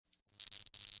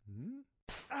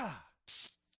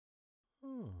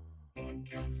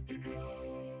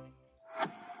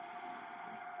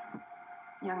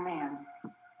Young man,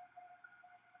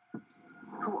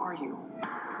 who are you?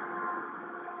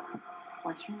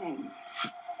 What's your name?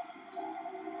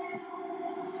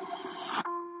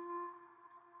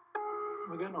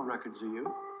 We got no records of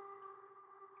you.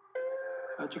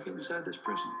 How'd you get inside this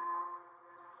prison?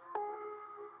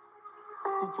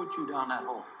 Who put you down that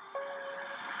hole?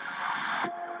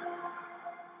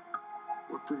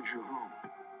 What brings you home?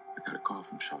 I got a call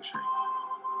from Shawshank.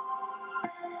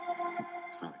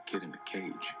 Found a kid in the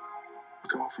cage. A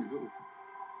call from who?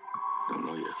 Don't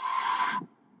know yet.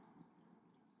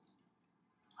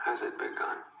 How's it been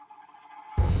gone?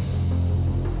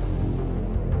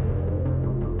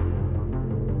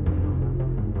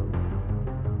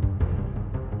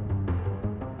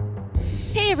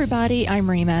 Hey everybody, I'm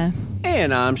Rima.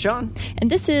 And I'm Sean. And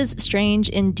this is Strange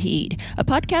Indeed, a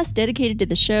podcast dedicated to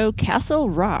the show Castle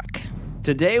Rock.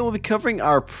 Today we'll be covering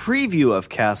our preview of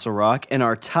Castle Rock and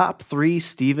our top 3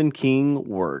 Stephen King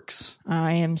works.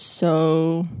 I am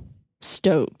so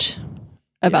stoked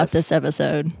about this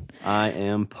episode. I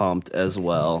am pumped as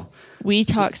well. We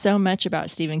talk so much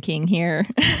about Stephen King here.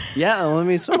 Yeah, I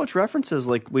mean, so much references.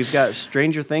 Like, we've got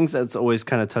Stranger Things that's always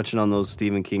kind of touching on those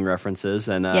Stephen King references.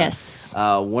 And yes.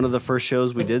 One of the first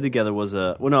shows we did together was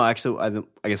I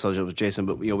guess I was with Jason,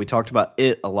 but we talked about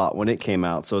It a lot when it came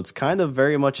out. So it's kind of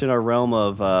very much in our realm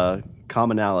of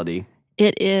commonality.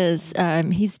 It is.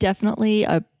 He's definitely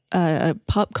a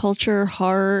pop culture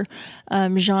horror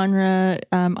genre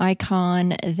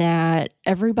icon that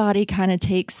everybody kind of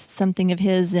takes something of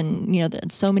his,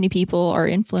 and so many people are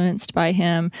influenced by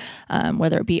him,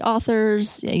 whether it be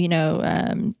authors,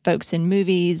 folks in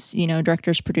movies,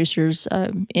 directors, producers,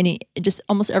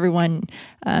 almost everyone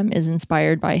is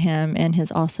inspired by him and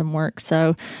his awesome work.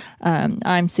 So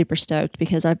I'm super stoked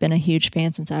because I've been a huge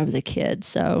fan since I was a kid.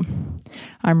 So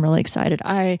I'm really excited.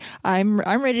 I'm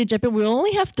ready to jump in. We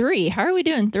only have 3. How are we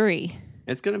doing 3?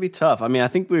 It's going to be tough. I mean, I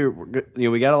think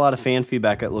we got a lot of fan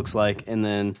feedback, it looks like, and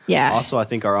then also I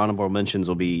think our honorable mentions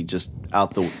will be just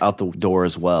out the door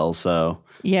as well. So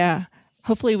yeah,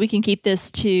 hopefully we can keep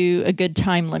this to a good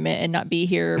time limit and not be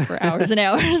here for hours and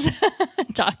hours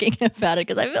talking about it,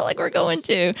 because I feel like we're going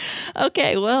to.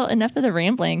 Okay, well, enough of the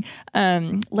rambling.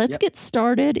 Let's get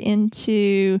started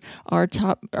into our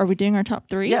top. Are we doing our top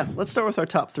 3? Yeah, let's start with our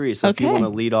top 3. So if you want to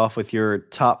lead off with your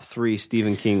top 3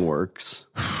 Stephen King works.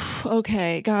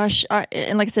 Okay, gosh,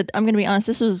 and like I said, I'm going to be honest.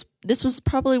 This was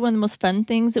probably one of the most fun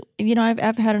things that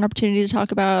I've had an opportunity to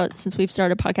talk about since we've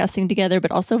started podcasting together, but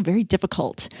also very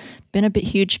difficult. Been a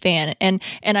huge fan, and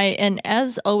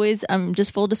as always,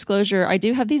 just full disclosure, I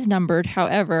do have these numbered.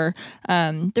 However,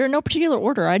 they're in no particular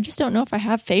order. I just don't know if I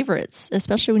have favorites,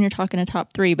 especially when you're talking a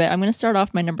top 3. But I'm going to start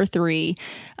off. My number 3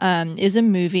 is a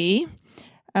movie,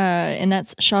 and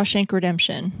that's Shawshank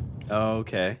Redemption. Oh,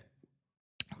 okay.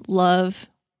 Love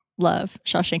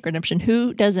Shawshank Redemption.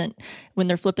 Who doesn't when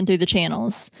they're flipping through the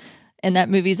channels and that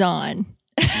movie's on?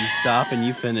 You stop and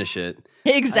you finish it.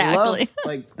 Exactly.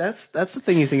 That's the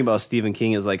thing you think about Stephen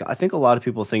King is, like, I think a lot of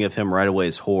people think of him right away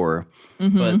as horror,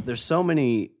 but there's so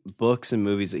many books and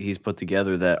movies that he's put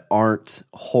together that aren't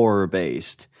horror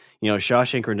based.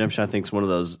 Shawshank Redemption, I think, is one of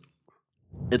those.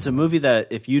 It's a movie that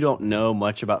if you don't know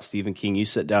much about Stephen King, you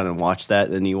sit down and watch that,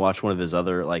 and you watch one of his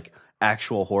other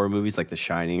actual horror movies like The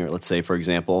Shining, or let's say, for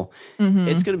example,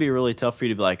 it's going to be really tough for you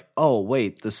to be like, oh,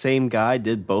 wait, the same guy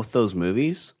did both those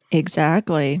movies?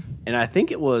 Exactly. And I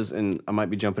think it was, and I might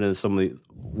be jumping into some of the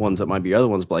ones that might be other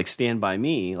ones, but like Stand By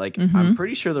Me, I'm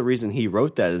pretty sure the reason he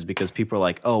wrote that is because people are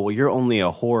like, oh, well, you're only a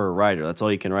horror writer. That's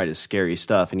all you can write is scary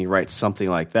stuff. And he writes something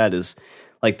like that is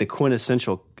like the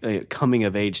quintessential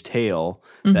coming-of-age tale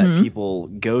that people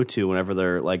go to whenever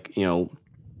they're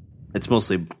it's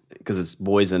mostly because it's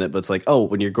boys in it, but it's like, oh,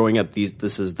 when you're growing up,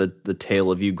 this is the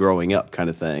tale of you growing up kind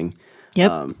of thing.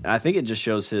 Yep. I think it just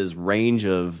shows his range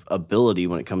of ability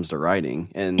when it comes to writing,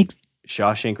 and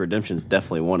Shawshank Redemption is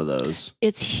definitely one of those.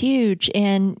 It's huge,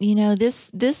 and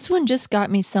this one just got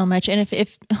me so much. And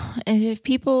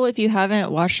if you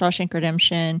haven't watched Shawshank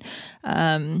Redemption,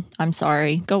 I'm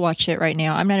sorry, go watch it right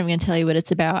now. I'm not even going to tell you what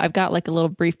it's about. I've got like a little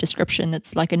brief description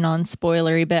that's like a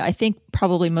non-spoilery, but I think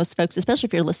probably most folks, especially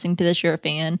if you're listening to this, you're a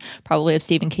fan probably of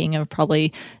Stephen King and have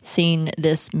probably seen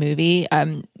this movie.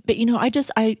 But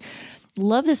I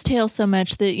love this tale so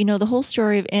much that, the whole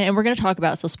story of, and we're going to talk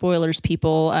about, so spoilers,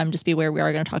 people, just beware, we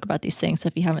are going to talk about these things. So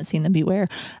if you haven't seen them, beware.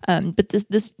 But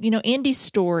this, Andy's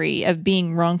story of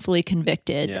being wrongfully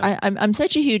convicted. Yeah. I'm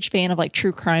such a huge fan of like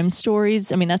true crime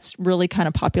stories. I mean, that's really kind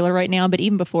of popular right now, but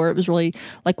even before it was really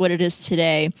like what it is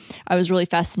today, I was really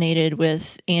fascinated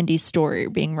with Andy's story,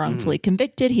 being wrongfully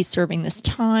convicted. He's serving this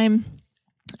time.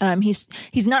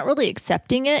 He's not really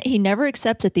accepting it. He never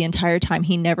accepts it the entire time.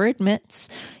 He never admits,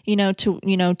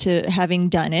 to having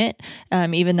done it,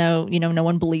 even though no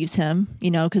one believes him,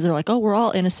 because they're like, oh, we're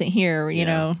all innocent here.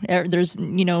 There's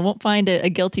won't find a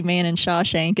guilty man in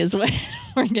Shawshank is what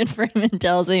Morgan Freeman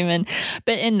tells him,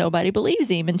 and nobody believes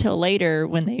him until later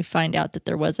when they find out that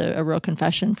there was a real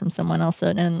confession from someone else,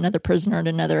 and another prisoner at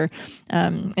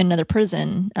another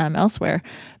prison elsewhere.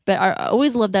 But I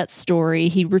always loved that story.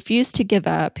 He refused to give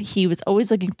up. He was always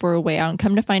looking for a way out. And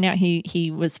come to find out,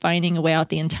 he was finding a way out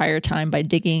the entire time by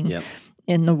digging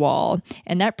in the wall.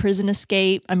 And that prison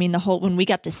escape, I mean, when we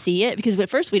got to see it, because at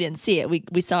first we didn't see it.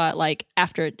 We saw it like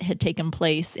after it had taken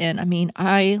place. And I mean,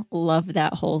 I love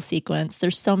that whole sequence.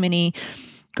 There's so many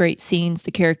great scenes.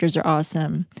 The characters are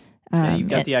awesome. You've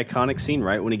got the iconic scene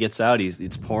right when he gets out.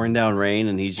 It's pouring down rain,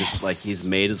 and he's just like he's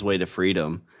made his way to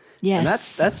freedom. Yes.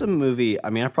 And that's a movie.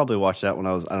 I mean, I probably watched that when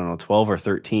I was 12 or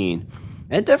 13.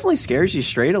 And it definitely scares you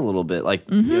straight a little bit. Like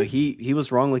he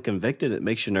was wrongly convicted. It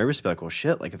makes you nervous. Like, well,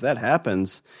 shit. Like if that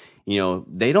happens,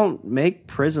 they don't make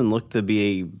prison look to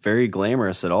be very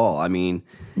glamorous at all. I mean,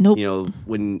 nope.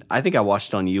 When I think I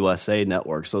watched on USA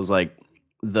Network, so it was like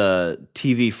the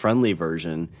TV friendly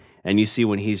version. And you see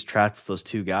when he's trapped with those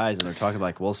two guys and they're talking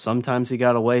like, well, sometimes he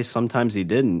got away, sometimes he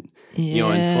didn't. Yeah.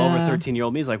 And 12 or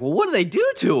 13-year-old me is like, well, what do they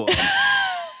do to him?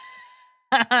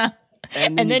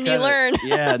 and then you learn.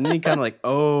 Yeah, and then you kind of like,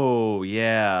 oh,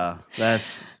 yeah,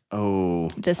 that's,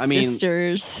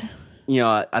 sisters.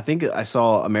 I think I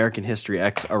saw American History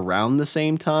X around the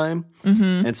same time.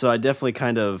 Mm-hmm. And so I definitely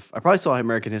I probably saw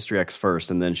American History X first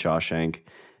and then Shawshank.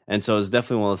 And so it's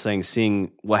definitely one of those things,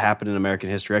 seeing what happened in American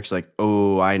History X, like,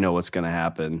 oh, I know what's going to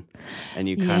happen. And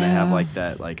you kind of have like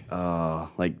that, like,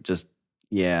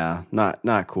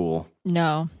 not cool.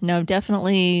 No,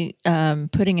 definitely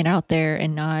putting it out there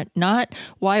and not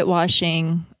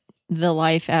whitewashing the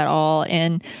life at all.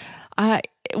 And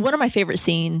one of my favorite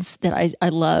scenes that I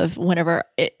love whenever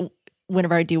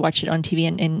I do watch it on TV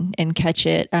and catch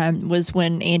it, was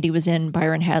when Andy was in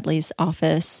Byron Hadley's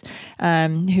office,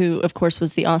 who, of course,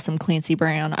 was the awesome Clancy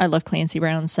Brown. I love Clancy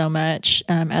Brown so much.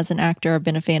 As an actor, I've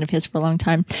been a fan of his for a long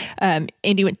time.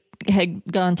 Andy had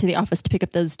gone to the office to pick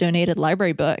up those donated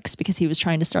library books because he was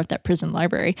trying to start that prison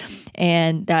library.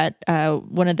 And that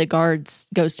one of the guards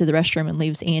goes to the restroom and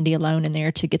leaves Andy alone in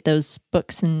there to get those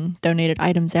books and donated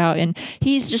items out. And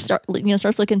he's just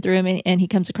starts looking through them, and he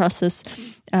comes across this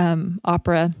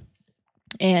opera,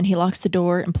 and he locks the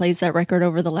door and plays that record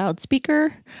over the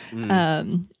loudspeaker.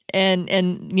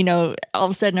 And all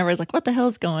of a sudden everyone's like, what the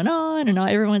hell's going on? And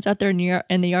everyone's out there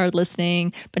in the yard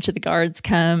listening. A bunch of the guards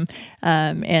come,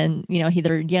 and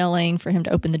they're yelling for him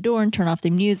to open the door and turn off the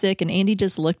music. And Andy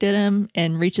just looked at him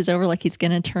and reaches over like he's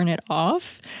going to turn it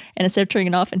off. And instead of turning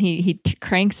it off, and he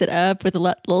cranks it up with a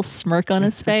little smirk on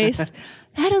his face.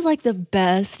 That is like the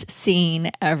best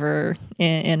scene ever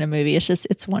in a movie.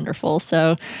 It's wonderful.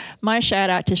 So my shout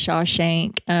out to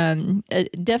Shawshank.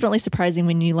 Definitely surprising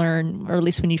when you learn, or at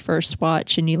least when you first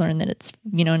watch and you learn that it's,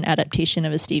 an adaptation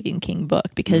of a Stephen King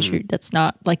book, because that's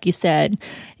not, like you said,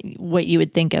 what you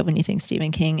would think of when you think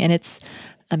Stephen King. And it's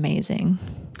amazing.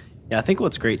 Yeah, I think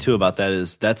what's great too about that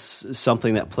is that's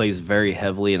something that plays very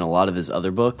heavily in a lot of his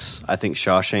other books. I think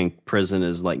Shawshank Prison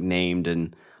is like named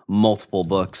in multiple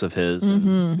books of his.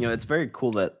 And, it's very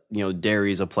cool that,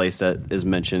 Derry's a place that is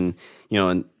mentioned,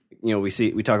 and,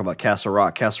 we talk about Castle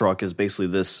Rock. Castle Rock is basically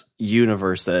this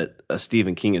universe that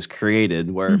Stephen King has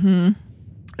created where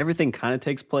everything kind of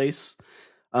takes place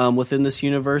within this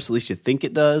universe. At least you think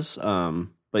it does.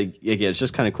 But again, it's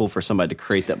just kind of cool for somebody to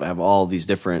create that, but have all these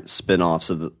different spin-offs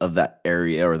of that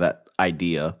area or that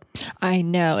idea. I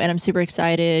know, and I'm super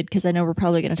excited because I know we're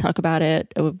probably going to talk about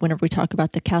it whenever we talk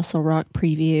about the Castle Rock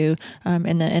preview,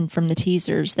 and from the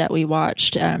teasers that we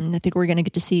watched. I think we're going to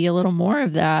get to see a little more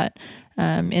of that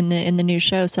in the new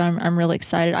show. So I'm really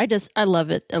excited. I love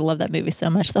it. I love that movie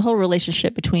so much. The whole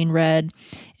relationship between Red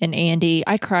and Andy.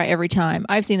 I cry every time.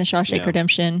 I've seen The Shawshank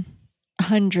Redemption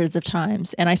hundreds of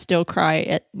times, and I still cry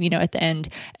at the end,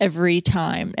 every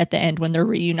time at the end when they're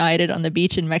reunited on the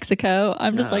beach in Mexico.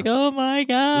 I'm just like, oh my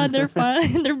God, they're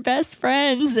fine. They're best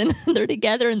friends, and they're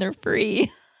together and they're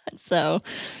free. So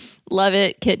love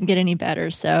it. Couldn't get any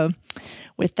better. So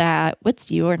with that,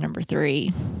 what's your number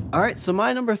 3? All right. So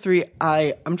my number 3,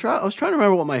 I was trying to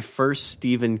remember what my first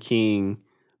Stephen King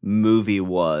movie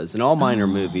was, and all mine are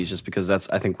movies just because that's,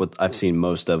 I think, what I've seen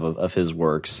most of his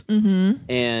works.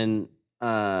 And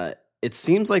it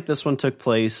seems like this one took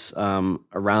place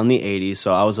around the 80s,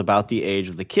 so I was about the age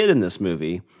of the kid in this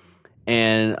movie.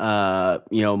 And,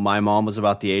 my mom was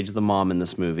about the age of the mom in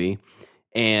this movie.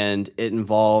 And it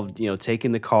involved,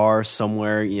 taking the car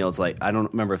somewhere. It's like, I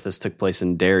don't remember if this took place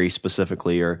in Derry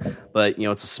specifically, but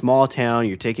it's a small town.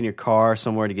 You're taking your car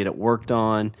somewhere to get it worked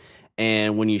on.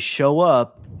 And when you show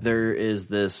up, there is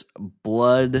this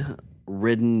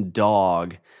blood-ridden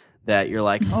dog that you're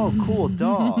like, oh, cool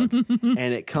dog.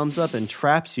 And it comes up and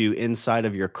traps you inside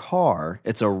of your car.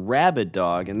 It's a rabid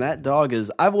dog. And that dog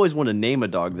I've always wanted to name a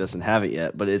dog this and haven't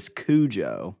yet, but it's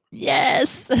Cujo.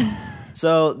 Yes.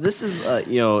 So this is,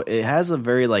 it has a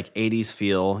very like 80s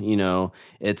feel.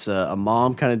 It's a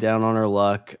mom kind of down on her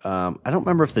luck. I don't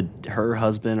remember if her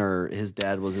husband or his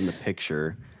dad was in the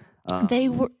picture. They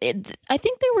were. I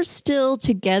think they were still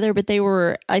together, but they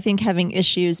were, I think, having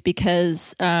issues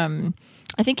because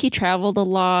I think he traveled a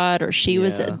lot, or she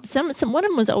was. One of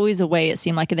them was always away. It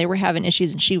seemed like, and they were having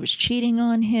issues, and she was cheating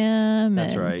on him.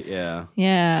 That's right. Yeah.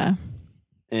 Yeah.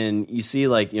 And you see,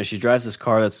 she drives this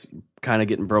car that's kind of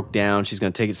getting broke down. She's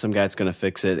going to take it to some guy that's going to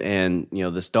fix it. And,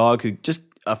 this dog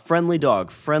a friendly dog,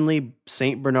 friendly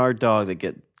St. Bernard dog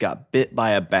that got bit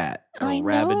by a bat,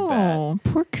 rabid bat.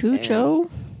 Poor Cujo.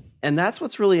 And that's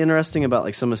what's really interesting about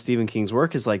like some of Stephen King's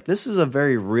work is like, this is a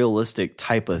very realistic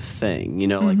type of thing,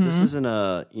 like this isn't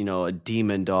a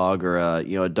demon dog or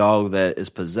a dog that is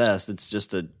possessed. It's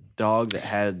just a dog that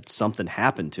had something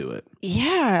happen to it.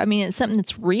 Yeah, I mean, it's something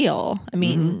that's real. I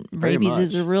mean, rabies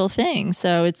is a real thing.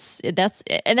 So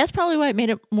that's probably why it made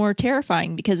it more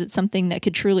terrifying, because it's something that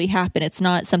could truly happen. It's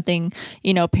not something,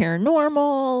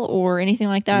 paranormal or anything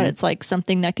like that. It's like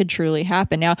something that could truly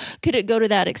happen. Now, could it go to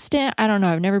that extent? I don't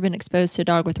know. I've never been exposed to a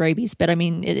dog with rabies, but I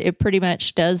mean, it pretty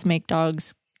much does make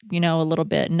dogs, a little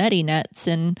bit nutty nuts,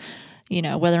 and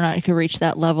whether or not it could reach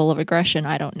that level of aggression,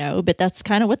 I don't know. But that's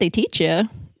kind of what they teach you.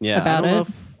 Yeah, about it.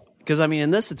 Because I mean, in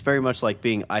this, it's very much like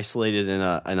being isolated in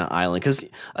an island. Because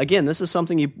again, this is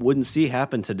something you wouldn't see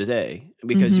happen to today.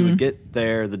 Because you would get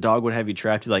there, the dog would have you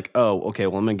trapped. You're like, oh, okay,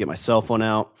 well, I'm going to get my cell phone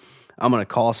out. I'm going to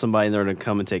call somebody, and they're going to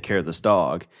come and take care of this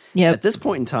dog. Yep. At this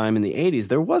point in time in the 80s,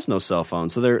 there was no cell phone,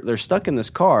 so they're stuck in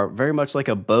this car, very much like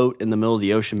a boat in the middle of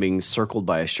the ocean being circled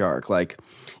by a shark. Like,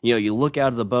 you look out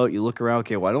of the boat, you look around.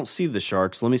 Okay, well, I don't see the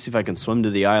sharks. Let me see if I can swim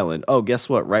to the island. Oh, guess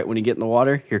what? Right when you get in the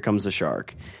water, here comes the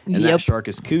shark, and that shark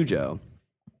is Cujo.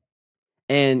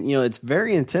 And, it's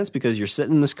very intense because you're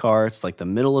sitting in this car. It's like the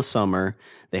middle of summer.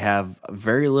 They have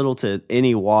very little to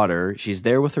any water. She's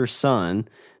there with her son.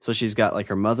 So she's got like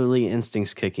her motherly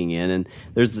instincts kicking in. And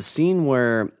there's the scene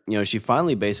where, she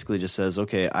finally basically just says,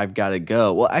 okay, I've got to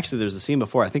go. Well, actually, there's a scene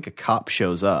before. I think a cop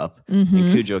shows up and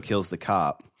Cujo kills the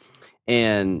cop.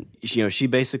 And, she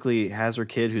basically has her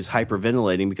kid who's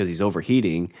hyperventilating because he's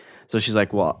overheating. So she's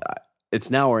like, well,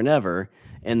 it's now or never.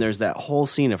 And there's that whole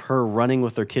scene of her running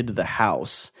with her kid to the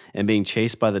house and being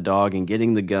chased by the dog and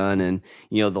getting the gun. And,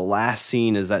 the last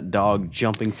scene is that dog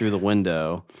jumping through the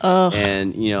window. Ugh.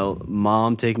 And,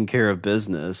 mom taking care of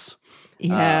business.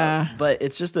 Yeah. But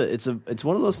it's just it's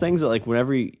one of those things that like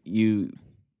whenever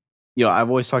I've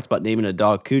always talked about naming a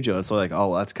dog Cujo. And so like, oh,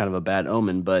 well, that's kind of a bad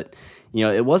omen. But,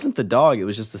 it wasn't the dog. It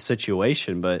was just the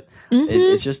situation. But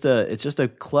it's just a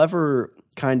clever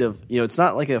kind of, it's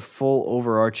not like a full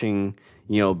overarching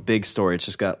big story. It's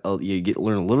just got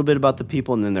learn a little bit about the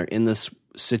people, and then they're in this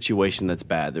situation that's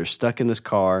bad. They're stuck in this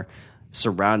car,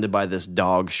 surrounded by this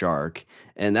dog shark,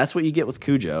 and that's what you get with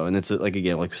Cujo. And it's like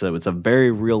we said, it's a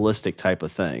very realistic type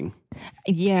of thing.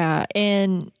 Yeah,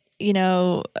 and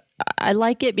I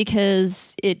like it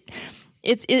because it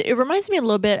reminds me a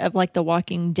little bit of like The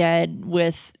Walking Dead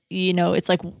with, it's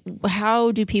like,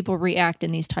 how do people react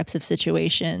in these types of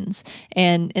situations?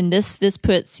 And this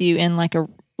puts you in like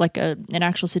an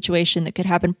actual situation that could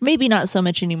happen. Maybe not so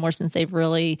much anymore since they've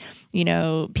really,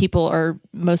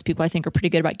 most people I think are pretty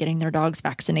good about getting their dogs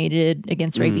vaccinated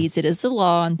against rabies. It is the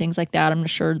law and things like that. I'm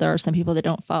sure there are some people that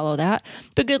don't follow that,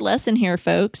 but good lesson here,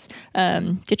 folks.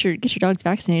 Get your dogs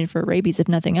vaccinated for rabies, if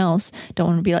nothing else. Don't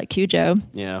want to be like Cujo.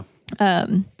 Yeah.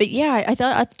 But yeah,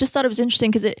 I just thought it was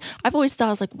interesting because I've always thought,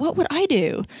 I was like, what would I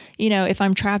do? If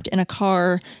I'm trapped in a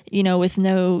car, with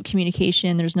no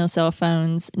communication, there's no cell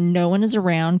phones, no one is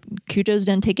around. Cujo's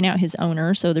done taking out his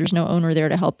owner, so there's no owner there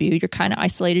to help you. You're kind of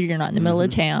isolated. You're not in the middle of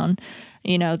town.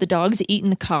 The dog's eating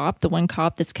the cop, the one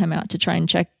cop that's come out to try and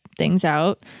check things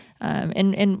out.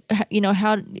 And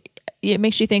how it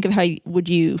makes you think of how would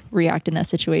you react in that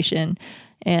situation.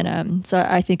 And so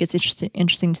I think it's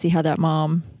interesting to see how that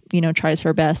mom tries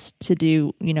her best to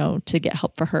do, to get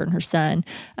help for her and her son.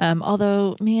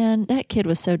 Although, man, that kid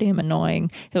was so damn annoying.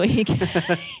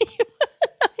 I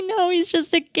know, he's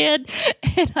just a kid,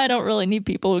 and I don't really need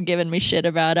people giving me shit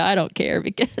about it. I don't care,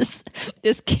 because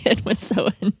this kid was so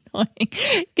annoying.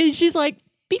 Because she's like,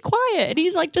 be quiet. And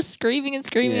he's like just screaming and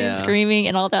screaming and Yeah. screaming.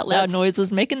 And all that loud That's- noise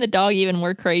was making the dog even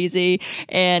more crazy.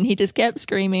 And he just kept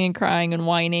screaming and crying and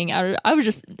whining. I was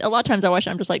just, a lot of times I watch it,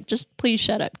 I'm just like, just please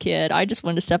shut up, kid. I just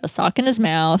wanted to stuff a sock in his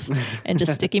mouth and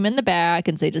just stick him in the back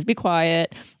and say, just be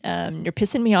quiet. You're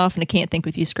pissing me off and I can't think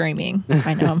with you screaming.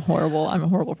 I know I'm horrible. I'm a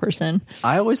horrible person.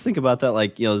 I always think about that,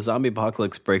 like, zombie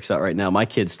apocalypse breaks out right now. My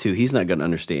kid's too. He's not going to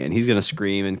understand. He's going to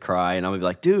scream and cry, and I'm going to be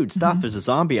like, dude, stop. There's a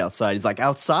zombie outside. He's like,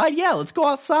 outside? Yeah, let's go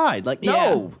outside. Like,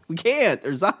 no, we can't.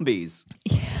 There's zombies.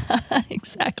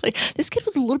 Exactly. This kid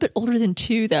was a little bit older than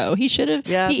 2, though. He should have.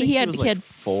 Yeah, I think he was like had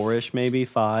 4-ish, maybe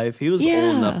 5. He was old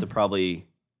enough to probably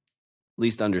at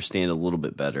least understand a little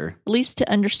bit better. at least to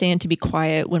understand to be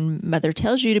quiet when mother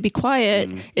tells you to be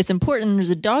quiet. It's important. There's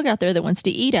a dog out there that wants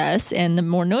to eat us, and the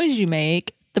more noise you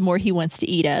make, the more he wants to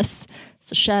eat us.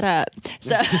 So shut up.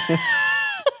 So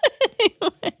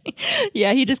anyway,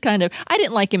 yeah, he just kind of, I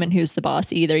didn't like him in Who's the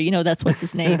Boss either. That's what's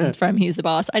his name from Who's the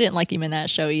Boss. I didn't like him in that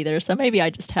show either. So maybe I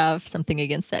just have something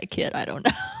against that kid. I don't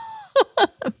know.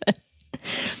 But,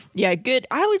 yeah, good.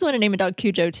 I always want to name a dog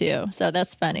Cujo too. So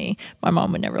that's funny. My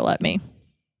mom would never let me.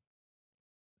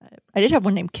 I did have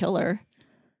one named Killer.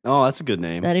 Oh, that's a good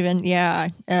name. That even, yeah.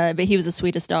 But he was the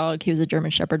sweetest dog. He was a German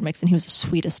Shepherd mix, and he was the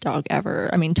sweetest dog ever.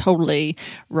 I mean, totally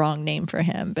wrong name for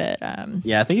him, but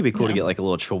Yeah, I think it'd be cool to get like a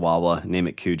little Chihuahua, name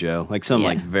it Cujo, like some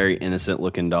like very innocent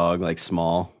looking dog, like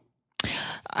small.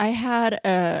 I had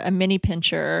a mini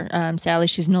pincher. Sadly,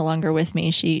 she's no longer with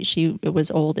me. She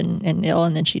was old and ill,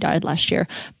 and then she died last year.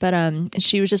 But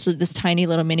she was just this tiny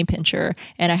little mini pincher,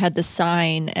 and I had the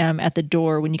sign at the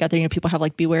door when you got there. People have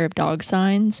like "Beware of Dog"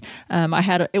 signs.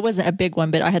 It wasn't a big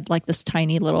one, but I had like this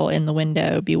tiny little in the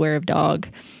window "Beware of Dog"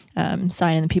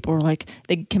 sign, and the people were like,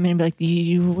 they come in and be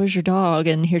like, "Where's your dog?"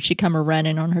 And here she come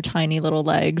running on her tiny little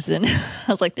legs, and I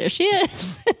was like, "There she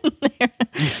is."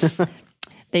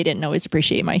 They didn't always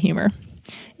appreciate my humor.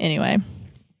 Anyway,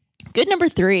 good number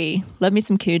 3. Love me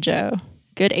some Cujo.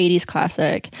 Good 80s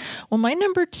classic. Well, my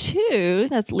number 2,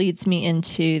 that leads me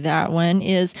into that one,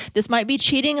 is this might be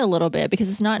cheating a little bit because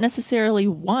it's not necessarily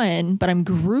one, but I'm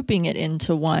grouping it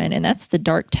into one, and that's the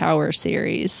Dark Tower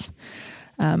series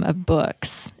of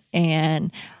books.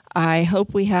 And I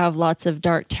hope we have lots of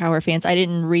Dark Tower fans. I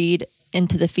didn't read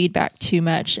into the feedback too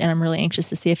much, and I'm really anxious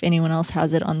to see if anyone else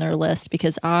has it on their list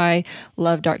because I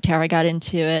love Dark Tower. I got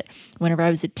into it whenever I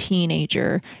was a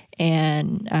teenager,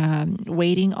 and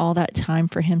waiting all that time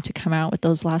for him to come out with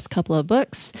those last couple of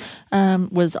books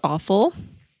was awful,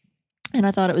 and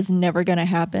I thought it was never going to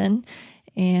happen.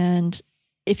 And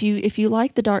if you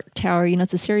like the Dark Tower,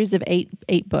 it's a series of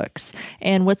eight books,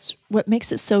 and what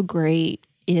makes it so great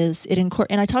is it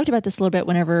and I talked about this a little bit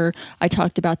whenever I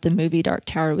talked about the movie Dark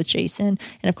Tower with Jason,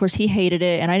 and of course he hated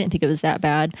it, and I didn't think it was that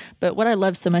bad. But what I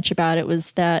loved so much about it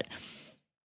was that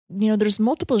there's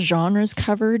multiple genres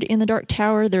covered in the Dark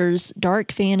Tower. There's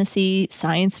dark fantasy,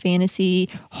 science fantasy,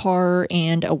 horror,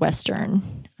 and a Western.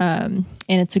 And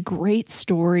it's a great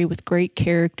story with great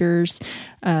characters.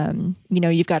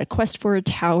 You've got a quest for a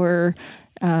tower.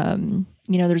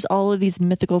 There's all of these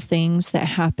mythical things that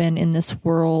happen in this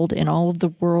world and all of the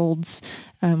worlds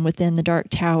within the Dark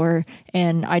Tower.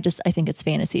 And I think it's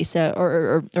fantasy. So,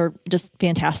 or just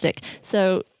fantastic.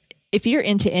 So if you're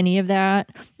into any of that,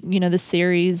 the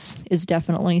series is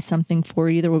definitely something for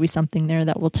you. There will be something there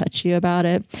that will touch you about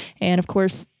it. And of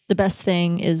course, the best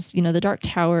thing is, the Dark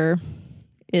Tower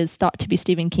is thought to be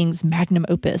Stephen King's magnum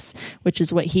opus, which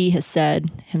is what he has said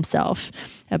himself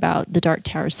about the Dark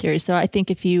Tower series. So I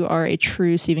think if you are a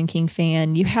true Stephen King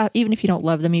fan, even if you don't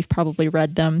love them, you've probably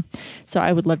read them. So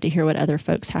I would love to hear what other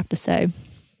folks have to say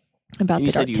about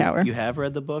the Dark Tower. You have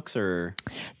read the books, or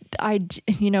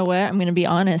you know what? I'm going to be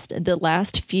honest. The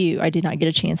last few I did not get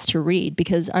a chance to read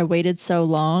because I waited so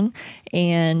long.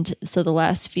 And so the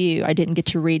last few I didn't get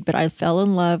to read, but I fell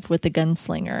in love with The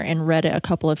Gunslinger and read it a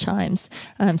couple of times.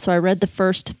 So I read the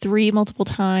first 3 multiple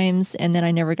times, and then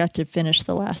I never got to finish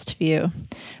the last few.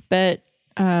 But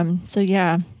so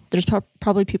yeah, there's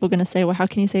probably people going to say, well, how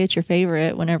can you say it's your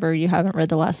favorite whenever you haven't read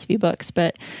the last few books?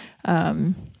 But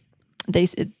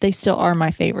they still are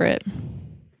my favorite.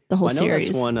 The whole series.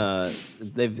 That's one.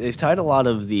 They've tied a lot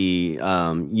of the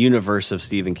universe of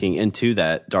Stephen King into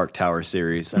that Dark Tower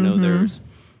series. I know there's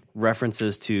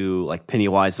references to like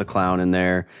Pennywise the Clown in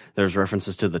there. There's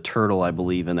references to the turtle, I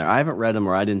believe, in there. I haven't read them,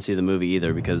 or I didn't see the movie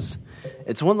either, because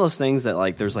it's one of those things that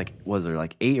like there's like, was there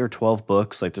like 8 or 12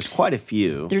 books? Like there's quite a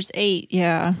few. There's 8,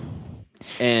 yeah.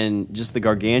 And just the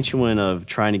gargantuan of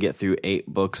trying to get through 8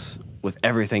 books with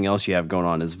everything else you have going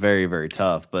on is very, very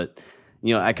tough. But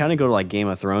I kind of go to like Game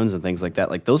of Thrones and things like that.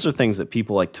 Like those are things that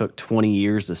people like took 20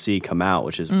 years to see come out,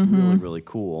 which is really, really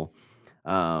cool.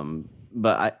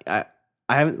 but I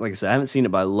haven't, like I said, I haven't seen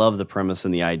it, but I love the premise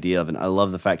and the idea of it. And I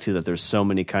love the fact too that there's so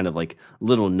many kind of like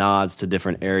little nods to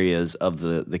different areas of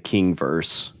the King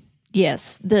verse.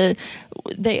 Yes,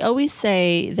 they always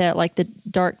say that like the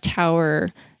Dark Tower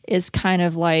is kind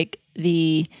of like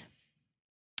the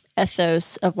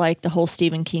ethos of like the whole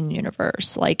Stephen King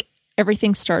universe. Like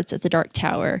everything starts at the Dark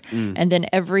Tower, and then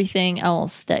everything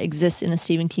else that exists in the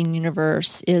Stephen King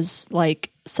universe is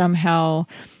like somehow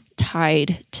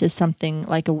tied to something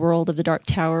like a world of the Dark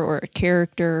Tower or a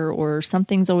character or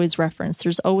something's always referenced.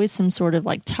 There's always some sort of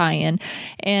like tie-in.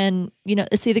 And, you know,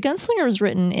 see, The Gunslinger was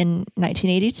written in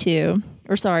 1982,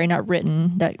 or sorry, not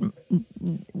written, that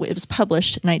it was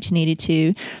published in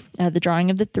 1982. The Drawing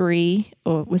of the Three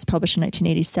was published in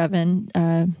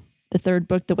 1987. The third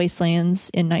book, The Wastelands,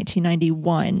 in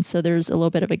 1991. So there's a little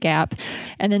bit of a gap.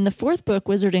 And then the fourth book,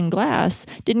 Wizard in Glass,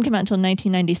 didn't come out until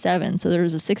 1997. So there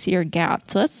was a 6-year gap.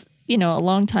 So that's, you know, a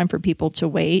long time for people to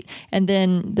wait. And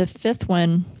then the fifth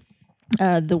one,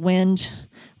 The Wind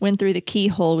Through the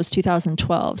Keyhole, was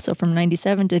 2012. So from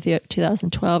 97 to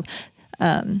 2012.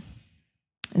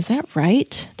 Is that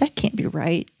right? That can't be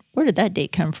right. Where did that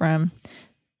date come from?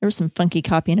 There was some funky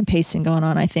copying and pasting going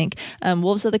on, I think.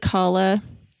 Wolves of the Kala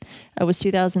was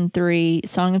 2003,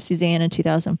 Song of Susanna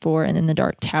 2004, and then The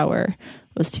Dark Tower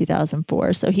was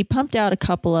 2004. So he pumped out a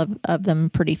couple of them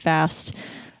pretty fast.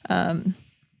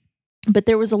 But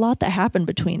there was a lot that happened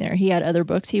between there. He had other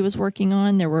books he was working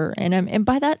on. And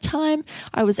by that time,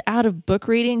 I was out of book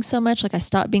reading so much. Like I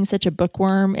stopped being such a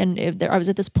bookworm, and I was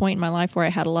at this point in my life where I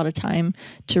had a lot of time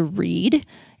to read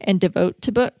and devote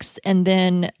to books. And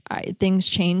then things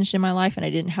changed in my life, and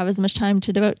I didn't have as much time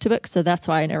to devote to books. So that's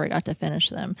why I never got to finish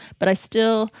them. But I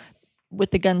still, with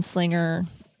The Gunslinger,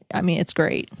 I mean, it's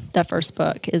great. That first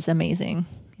book is amazing.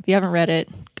 If you haven't read it,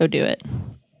 go do it.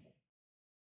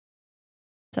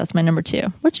 That's my number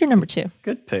 2. What's your number 2?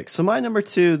 Good pick. So my number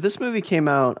 2, this movie came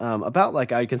out about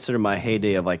like I consider my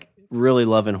heyday of like really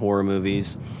loving horror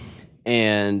movies.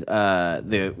 And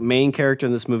the main character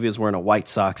in this movie is wearing a White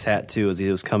Sox hat too as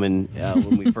he was coming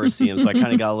when we first see him. So I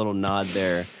kind of got a little nod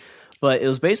there. But it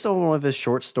was based on one of his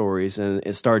short stories, and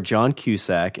it starred John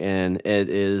Cusack, and it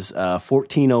is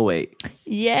 1408.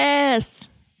 Yes.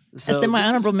 So that's in my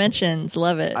honorable mentions.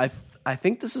 Love it. I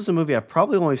think this is a movie I've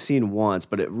probably only seen once,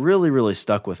 but it really, really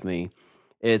stuck with me.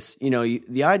 It's, you know,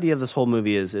 the idea of this whole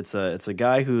movie is it's a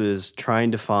guy who is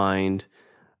trying to find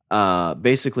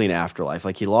basically an afterlife.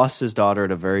 Like he lost his daughter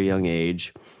at a very young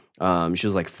age. She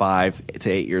was like 5 to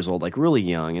 8 years old, like really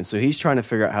young. And so he's trying to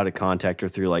figure out how to contact her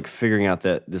through like figuring out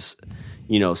that this,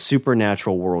 you know,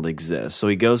 supernatural world exists. So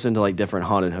he goes into like different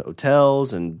haunted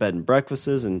hotels and bed and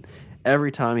breakfasts, and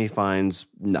every time he finds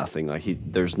nothing. Like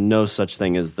there's no such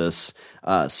thing as this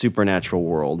supernatural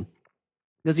world,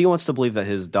 because he wants to believe that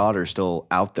his daughter's still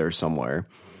out there somewhere.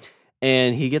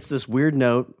 And he gets this weird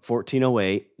note,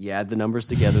 1408. You add the numbers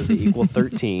together, they equal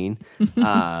 13,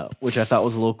 which I thought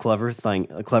was a little clever thing,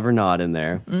 a clever nod in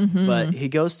there. Mm-hmm. But he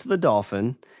goes to the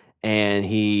Dolphin, and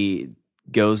he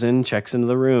goes in, checks into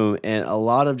the room, and a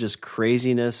lot of just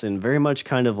craziness and very much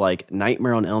kind of like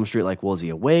Nightmare on Elm Street. Like, well, is he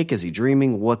awake? Is he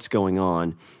dreaming? What's going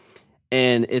on?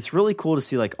 And it's really cool to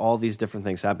see like all these different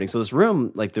things happening. So this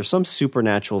room, like there's some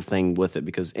supernatural thing with it,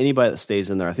 because anybody that stays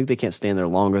in there, I think they can't stay in there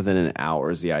longer than an hour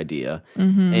is the idea.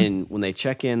 Mm-hmm. And when they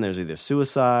check in, there's either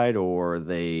suicide or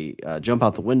they jump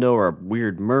out the window or a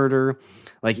weird murder.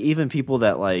 Like even people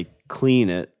that like clean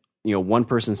it, you know, one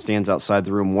person stands outside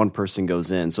the room, one person goes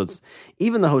in. So it's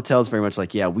even the hotel is very much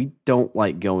like, yeah, we don't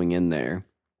like going in there.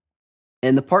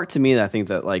 And the part to me that I think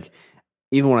that like,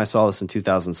 even when I saw this in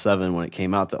 2007 when it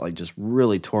came out, that like just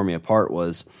really tore me apart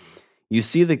was you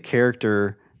see the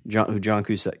character who John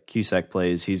Cusack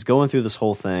plays. He's going through this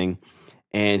whole thing,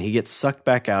 and he gets sucked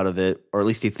back out of it, or at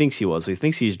least he thinks he was. So he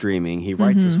thinks he's dreaming. He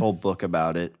writes this whole book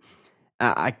about it.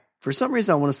 For some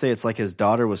reason, I want to say it's like his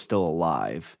daughter was still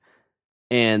alive,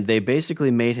 and they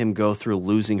basically made him go through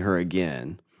losing her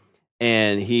again.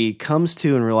 And he comes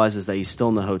to and realizes that he's still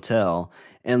in the hotel.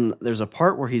 And there's a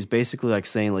part where he's basically like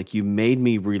saying, like, you made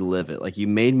me relive it. Like, you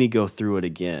made me go through it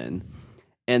again.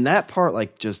 And that part,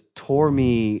 like, just tore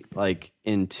me, like,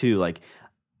 in two. Like,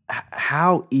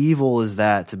 how evil is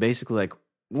that to basically, like,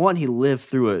 one, he lived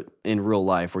through it in real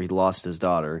life where he lost his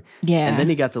daughter. Yeah. And then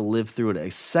he got to live through it a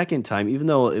second time. Even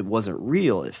though it wasn't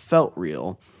real, it felt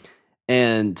real.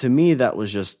 And to me, that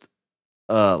was just...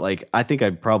 like, I think I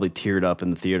probably teared up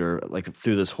in the theater, like,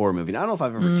 through this horror movie. And I don't know if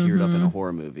I've ever teared up in a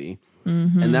horror movie.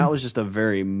 Mm-hmm. And that was just a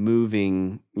very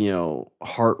moving, you know,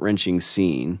 heart-wrenching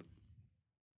scene.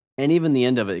 And even the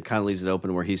end of it, it kind of leaves it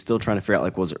open where he's still trying to figure out,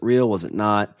 like, was it real? Was it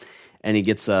not? and he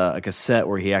gets a cassette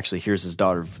where he actually hears his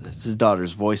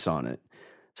daughter's voice on it.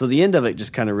 So the end of it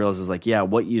just kind of realizes like, yeah,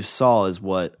 what you saw is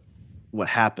what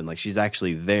happened. Like she's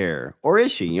actually there, or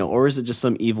is she? Or is it just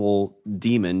some evil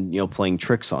demon playing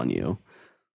tricks on you?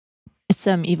 It's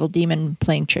some evil demon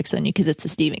playing tricks on you because it's a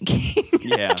Stephen King.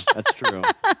 Yeah, that's true.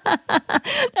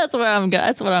 That's what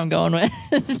I'm going with.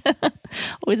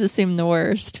 Always assume the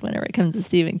worst whenever it comes to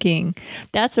Stephen King.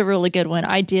 That's a really good one.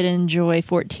 I did enjoy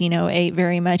 1408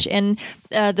 very much, and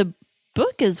the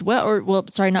book as well,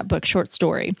 not book, short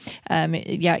story.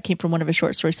 It came from one of his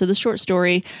short stories. So the short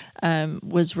story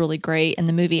was really great, and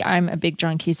the movie, I'm a big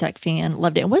John Cusack fan,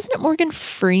 loved it. And wasn't it Morgan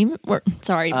Freeman? Morgan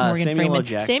Freeman.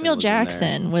 Samuel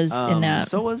Jackson was in that.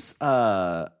 So was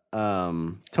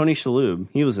Tony Shalhoub.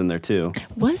 He was in there too.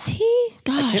 Was he?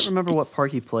 Gosh, I can't remember what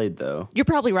part he played though. You're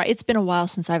probably right. It's been a while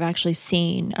since I've actually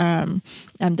seen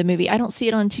the movie. I don't see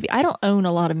it on TV. I don't own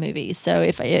a lot of movies, so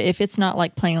if it's not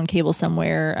like playing on cable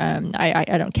somewhere, I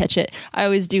don't catch it. I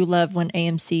always do love when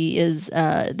AMC is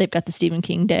they've got the Stephen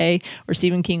King Day or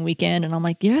Stephen King Weekend, and I'm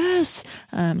like, yes.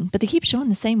 But they keep showing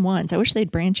the same ones. I wish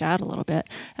they'd branch out a little bit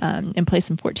and play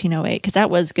some 1408 because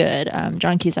that was good.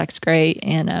 John Cusack's great,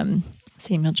 and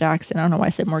Samuel Jackson. I don't know why I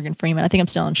said Morgan Freeman. I think I'm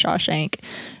still in Shawshank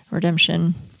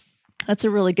Redemption. That's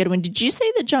a really good one. Did you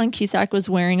say that John Cusack was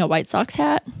wearing a White Sox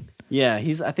hat? Yeah,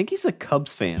 I think he's a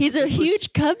Cubs fan. He's a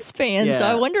huge Cubs fan, yeah. So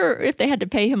I wonder if they had to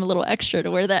pay him a little extra to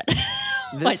wear that.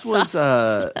 This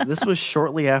was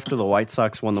shortly after the White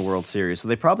Sox won the World Series. So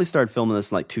they probably started filming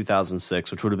this in like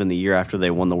 2006, which would have been the year after they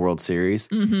won the World Series.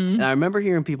 Mm-hmm. And I remember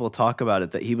hearing people talk about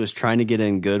it, that he was trying to get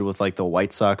in good with like the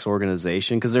White Sox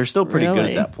organization because they're still pretty good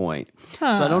at that point.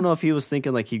 Huh. So I don't know if he was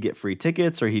thinking like he'd get free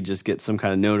tickets or he'd just get some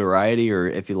kind of notoriety or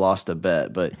if he lost a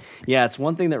bet. But yeah, it's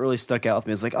one thing that really stuck out with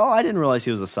me. It's like, oh, I didn't realize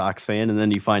he was a Sox fan. And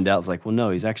then you find out it's like, well,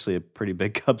 no, he's actually a pretty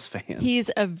big Cubs fan. He's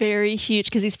a very huge,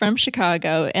 because he's from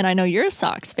Chicago. And I know you're a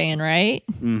Sox fan, right?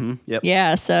 Mm-hmm. Yep.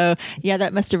 Yeah. So yeah,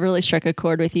 that must have really struck a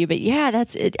chord with you. But yeah,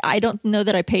 that's it. I don't know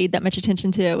that I paid that much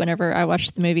attention to it whenever I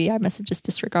watched the movie. I must have just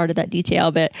disregarded that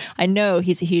detail. But I know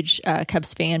he's a huge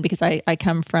Cubs fan because I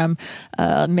come from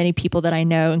many people that I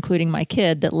know, including my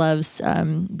kid that loves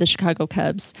the Chicago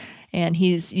Cubs. And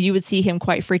you would see him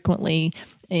quite frequently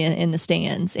in the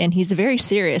stands, and he's very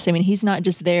serious. I mean, he's not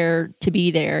just there to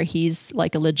be there. He's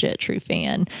like a legit true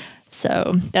fan.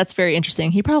 So that's very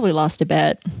interesting. He probably lost a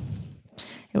bet.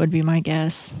 It would be my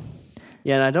guess.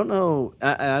 Yeah, and I don't know.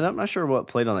 I'm not sure what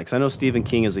played on that because I know Stephen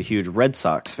King is a huge Red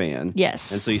Sox fan.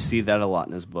 Yes, and so you see that a lot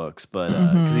in his books. But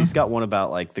because he's got one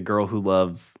about like the girl who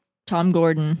loved Tom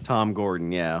Gordon. Tom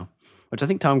Gordon, yeah. Which I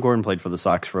think Tom Gordon played for the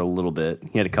Sox for a little bit.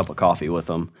 He had a cup of coffee with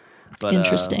them. But,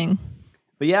 interesting.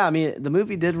 But yeah, I mean, the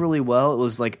movie did really well. It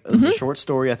was a short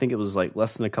story. I think it was like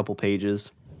less than a couple pages.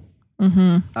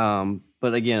 Mm-hmm.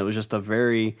 But again, it was just a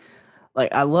very,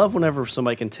 like, I love whenever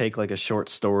somebody can take like a short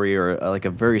story or like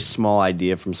a very small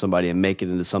idea from somebody and make it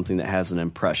into something that has an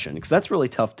impression, because that's really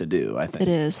tough to do, I think. It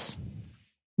is.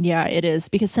 Yeah, it is,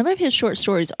 because some of his short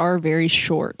stories are very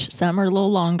short. Some are a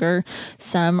little longer.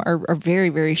 Some are very,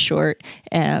 very short.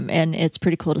 And it's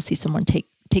pretty cool to see someone take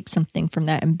something from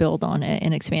that and build on it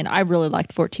and expand. I really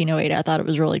liked 1408. I thought it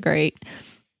was really great.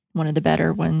 One of the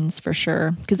better ones for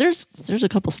sure. Because there's a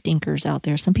couple stinkers out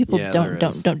there. Some people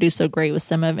don't do so great with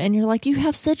some of it, and you're like, you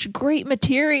have such great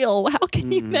material. How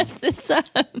can you mess this up?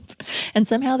 And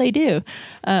somehow they do.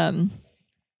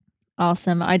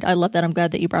 Awesome. I love that. I'm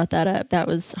glad that you brought that up. That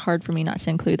was hard for me not to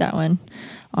include that one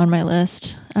on my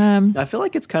list. I feel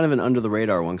like it's kind of an under the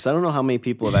radar one because I don't know how many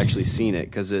people have actually seen it,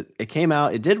 because it came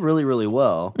out, it did really, really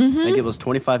well. Mm-hmm. I think it was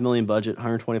 $25 million budget,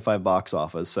 125 box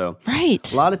office. So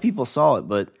right. A lot of people saw it,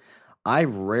 but I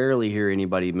rarely hear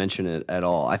anybody mention it at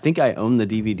all. I think I own the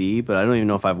DVD, but I don't even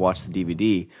know if I've watched the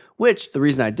DVD, which the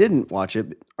reason I didn't watch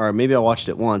it, or maybe I watched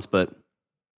it once, but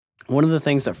one of the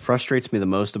things that frustrates me the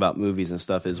most about movies and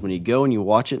stuff is when you go and you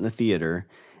watch it in the theater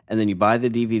and then you buy the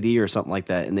DVD or something like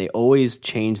that, and they always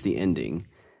change the ending.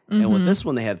 Mm-hmm. And with this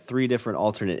one, they had 3 different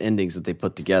alternate endings that they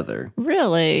put together.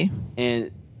 Really?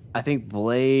 And I think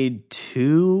Blade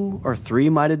 2 or 3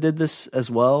 might have did this as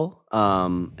well.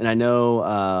 And I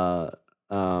know,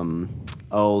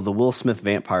 the Will Smith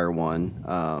vampire one,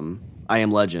 I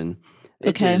Am Legend,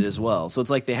 it did it as well. So it's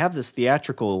like they have this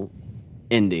theatrical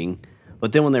ending,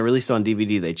 but then when they release it on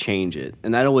DVD, they change it.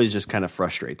 And that always just kind of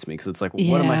frustrates me because it's like,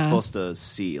 what am I supposed to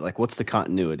see? Like, what's the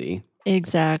continuity?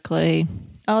 Exactly.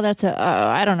 Oh,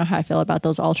 I don't know how I feel about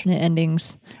those alternate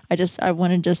endings. I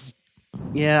want to just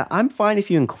Yeah, I'm fine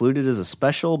if you include it as a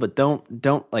special, but don't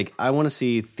like. I want to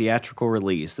see theatrical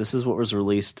release. This is what was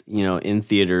released, in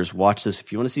theaters. Watch this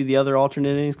if you want to see the other alternate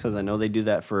endings, because I know they do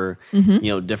that for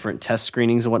different test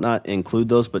screenings and whatnot. Include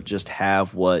those, but just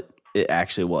have what it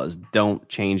actually was. Don't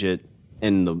change it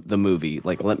in the movie.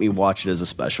 Like, let me watch it as a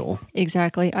special.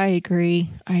 Exactly. I agree.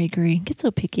 Get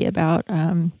so picky about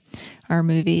our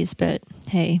movies, but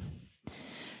hey.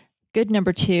 Good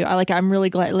number 2. I'm really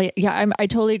glad. Yeah, I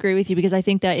totally agree with you, because I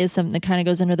think that is something that kind of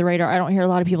goes under the radar. I don't hear a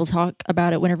lot of people talk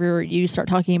about it whenever you start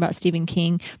talking about Stephen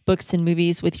King books and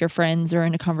movies with your friends or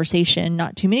in a conversation.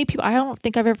 Not too many people. I don't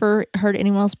think I've ever heard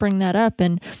anyone else bring that up.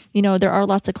 And, there are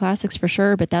lots of classics for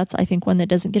sure, but that's, I think, one that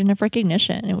doesn't get enough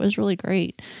recognition. It was really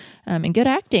great. And good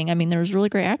acting. I mean, there was really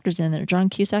great actors in there. John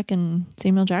Cusack and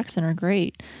Samuel Jackson are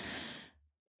great.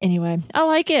 Anyway, I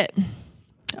like it.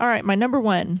 All right, my number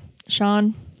 1,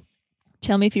 Sean.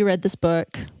 Tell me if you read this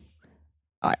book.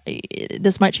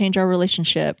 This might change our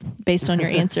relationship based on your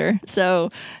answer. So,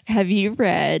 have you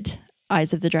read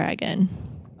Eyes of the Dragon?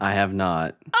 I have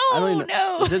not. Oh, I don't even,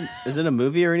 no. Is it a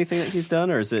movie or anything that he's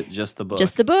done, or is it just the book?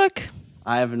 Just the book.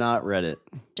 I have not read it.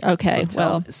 Okay,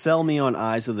 So sell me on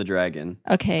Eyes of the Dragon.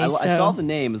 Okay, I saw the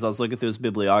name as I was looking through his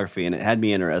bibliography, and it had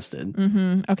me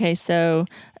interested. Okay, so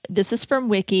this is from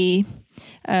Wiki.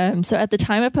 So at the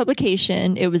time of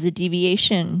publication, it was a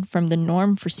deviation from the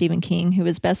norm for Stephen King, who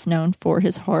is best known for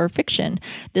his horror fiction.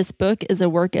 This book is a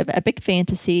work of epic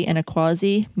fantasy in a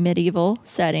quasi-medieval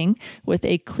setting with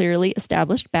a clearly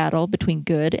established battle between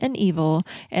good and evil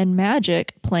and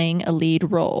magic playing a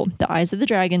lead role. The Eyes of the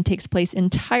Dragon takes place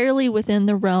entirely within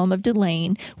the realm of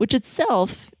Delane, which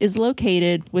itself is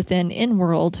located within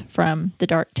Inworld from the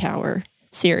Dark Tower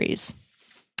series.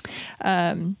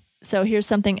 So here's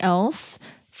something else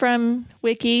from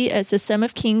Wiki. It says some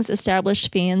of King's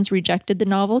established fans rejected the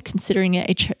novel, considering it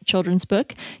a children's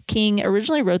book. King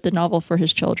originally wrote the novel for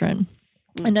his children.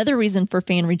 Another reason for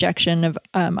fan rejection of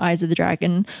Eyes of the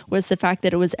Dragon was the fact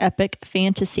that it was epic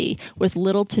fantasy with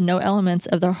little to no elements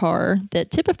of the horror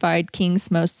that typified King's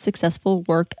most successful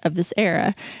work of this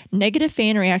era. Negative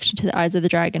fan reaction to the Eyes of the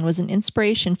Dragon was an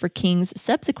inspiration for King's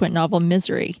subsequent novel,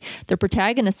 Misery. The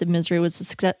protagonist of Misery was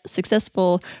a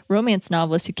successful romance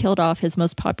novelist who killed off his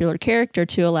most popular character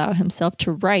to allow himself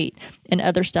to write in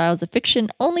other styles of fiction,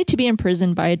 only to be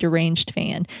imprisoned by a deranged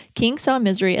fan. King saw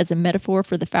Misery as a metaphor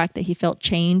for the fact that he felt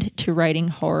chained to writing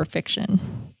horror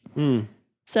fiction.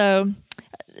 So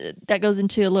that goes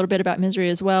into a little bit about Misery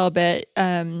as well. But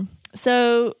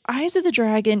so Eyes of the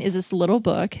Dragon is this little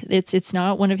book. It's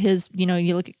not one of his,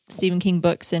 you look at Stephen King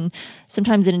books and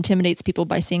sometimes it intimidates people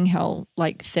by seeing how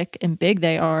thick and big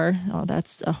they are. Oh,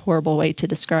 that's a horrible way to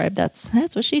describe. That's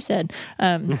what she said.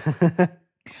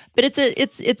 But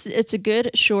it's a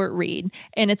good short read,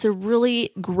 and it's a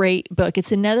really great book.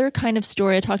 It's another kind of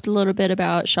story. I talked a little bit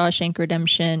about Shawshank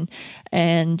Redemption,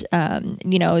 and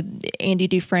Andy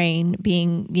Dufresne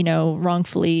being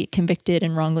wrongfully convicted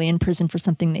and wrongly imprisoned for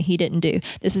something that he didn't do.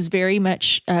 This is very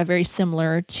much very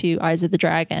similar to Eyes of the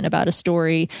Dragon, about a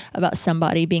story about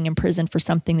somebody being imprisoned for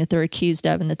something that they're accused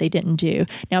of and that they didn't do.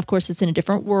 Now, of course, it's in a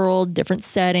different world, different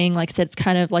setting. Like I said, it's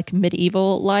kind of like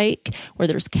medieval, where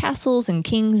there's castles and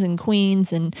kings and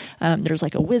queens, and there's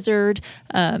a wizard,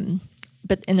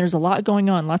 but there's a lot going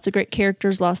on, lots of great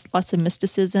characters, lots of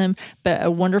mysticism, but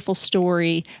a wonderful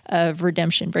story of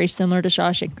redemption, very similar to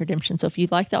Shawshank Redemption. So if you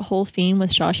like that whole theme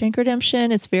with Shawshank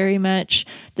Redemption, it's very much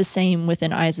the same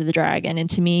within Eyes of the Dragon. And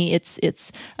to me,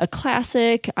 it's a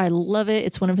classic. I love it.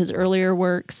 It's one of his earlier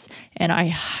works, and I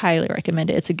highly recommend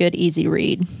it. It's a good, easy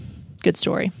read. Good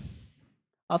story.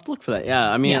 I'll have to look for that.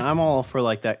 Yeah, I mean, I'm all for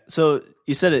that. So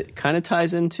you said it kind of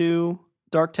ties into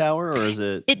Dark Tower, or is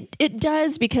it? It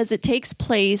does, because it takes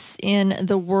place in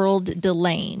the world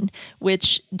Delane,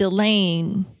 which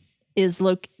Delane is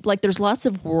there's lots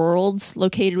of worlds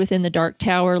located within the Dark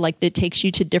Tower, that takes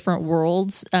you to different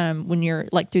worlds when you're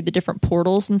through the different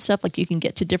portals and stuff. You can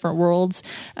get to different worlds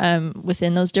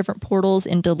within those different portals,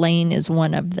 and Delane is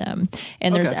one of them.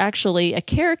 And there's actually a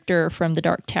character from the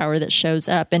Dark Tower that shows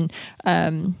up, and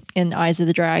in Eyes of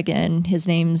the Dragon, his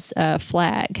name's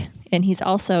Flag. And he's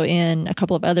also in a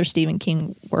couple of other Stephen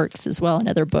King works as well, in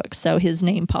other books. So his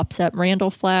name pops up,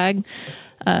 Randall Flagg,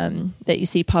 that you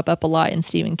see pop up a lot in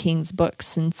Stephen King's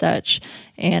books and such.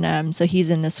 And so he's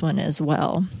in this one as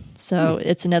well. So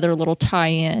it's another little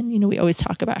tie-in. We always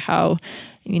talk about how,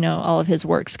 all of his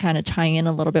works kind of tie in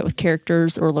a little bit with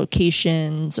characters or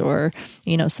locations or,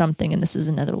 something. And this is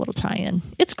another little tie-in.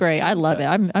 It's great. I love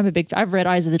it. I've read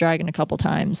Eyes of the Dragon a couple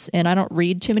times, and I don't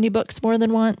read too many books more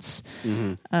than once.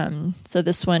 So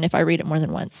this one, if I read it more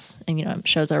than once, and, it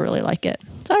shows I really like it.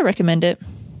 So I recommend it.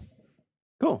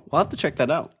 Cool. We'll have to check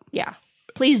that out. Yeah,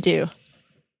 please do.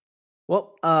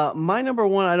 Well, my number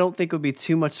one, I don't think would be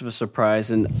too much of a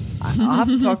surprise, and I'll have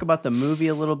to talk about the movie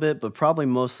a little bit, but probably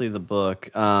mostly the book.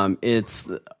 It's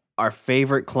our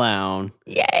favorite clown,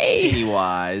 Yay!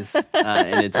 Pennywise,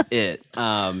 and it's It.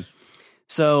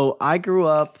 So I grew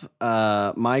up.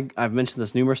 I've mentioned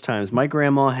this numerous times. My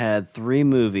grandma had 3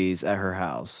 movies at her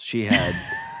house. She had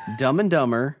Dumb and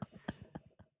Dumber,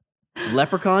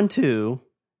 Leprechaun 2.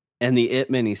 And the It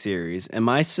miniseries. And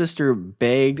my sister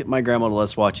begged my grandma to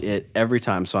let's watch It every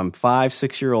time. So I'm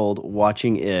 5-6-year-old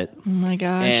watching It. Oh my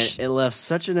gosh. And it left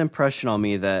such an impression on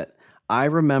me that I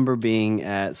remember being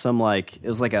at some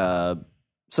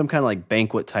some kind of like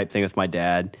banquet type thing with my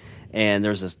dad. And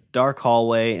there's this dark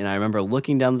hallway. And I remember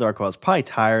looking down the dark hallway. I was probably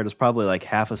tired. I was probably like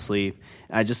half asleep.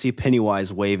 And I just see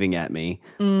Pennywise waving at me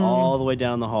all the way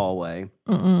down the hallway.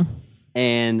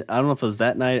 And I don't know if it was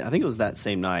that night. I think it was that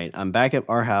same night. I'm back at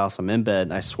our house. I'm in bed.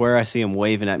 And I swear I see him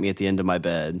waving at me at the end of my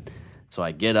bed. So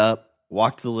I get up,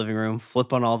 walk to the living room,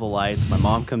 flip on all the lights. My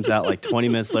mom comes out like 20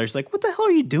 minutes later. She's like, what the hell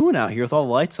are you doing out here with all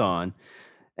the lights on?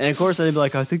 And of course, I'd be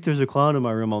like, I think there's a clown in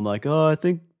my room. I'm like, oh, I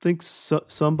think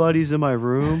somebody's in my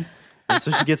room. And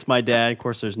so she gets my dad. Of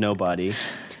course, there's nobody.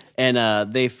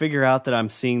 And they figure out that I'm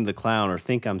seeing the clown or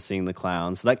think I'm seeing the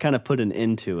clown. So that kind of put an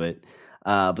end to it.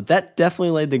 But that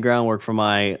definitely laid the groundwork for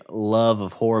my love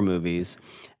of horror movies.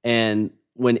 And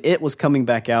when It was coming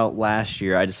back out last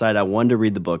year, I decided I wanted to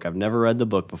read the book. I've never read the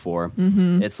book before.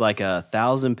 It's like a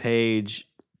 1,000-page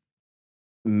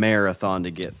marathon to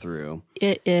get through.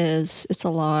 It is. It's a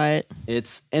lot.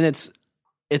 It's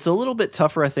a little bit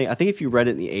tougher, I think. I think if you read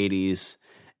it in the 80s,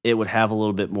 it would have a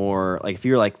little bit more, like if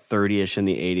you're like 30-ish in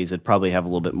the 80s, it'd probably have a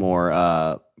little bit more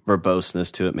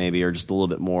verboseness to it maybe, or just a little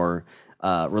bit more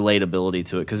relatability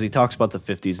to it, because he talks about the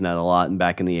 50s and that a lot and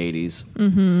back in the 80s.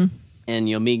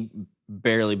 And me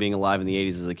barely being alive in the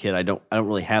 80s as a kid, I don't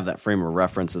really have that frame of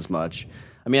reference as much.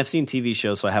 I mean, I've seen TV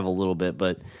shows, so I have a little bit,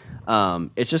 but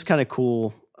it's just kind of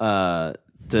cool to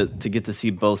get to see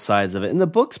both sides of it. And the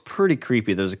book's pretty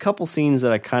creepy. There's a couple scenes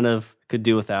that I kind of could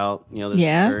do without. There's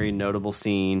a very notable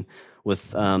scene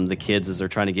with the kids as they're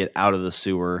trying to get out of the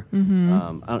sewer.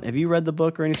 Have you read the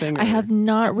book or anything? I have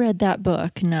not read that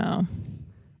book, no.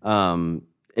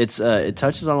 It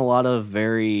touches on a lot of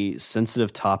very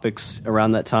sensitive topics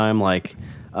around that time, like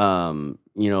not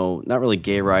really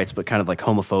gay rights, but kind of like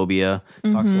homophobia.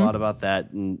 Talks a lot about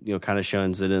that, and kind of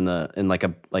shows it in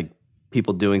like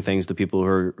people doing things to people who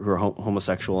are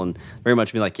homosexual, and very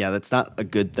much be like, yeah, that's not a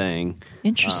good thing.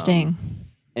 Interesting.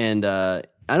 And I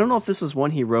don't know if this is one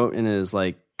he wrote in his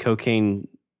like cocaine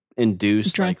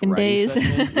induced drunken days.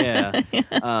 Yeah.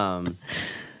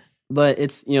 But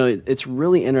it's it's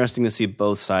really interesting to see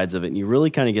both sides of it, and you really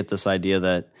kind of get this idea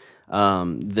that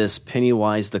this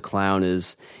Pennywise the clown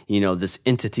is this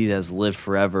entity that has lived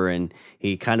forever, and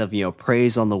he kind of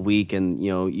preys on the weak, and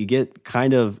you get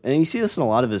kind of, and you see this in a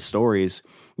lot of his stories.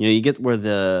 You get where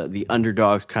the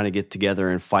underdogs kind of get together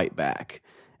and fight back,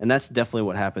 and that's definitely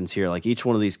what happens here. Like each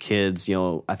one of these kids,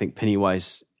 I think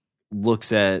Pennywise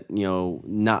looks at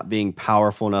not being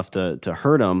powerful enough to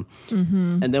hurt him,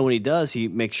 and then when he does, he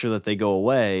makes sure that they go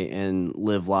away and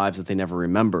live lives that they never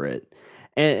remember it.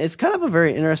 And it's kind of a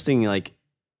very interesting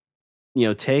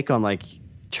take on like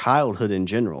childhood in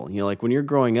general. Like when you're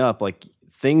growing up, like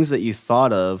things that you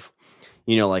thought of,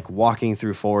 like walking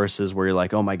through forests where you're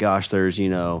like, oh my gosh, there's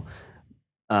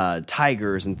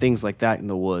tigers and things like that in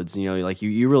the woods. Like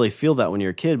you really feel that when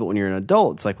you're a kid, but when you're an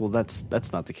adult, it's like, well,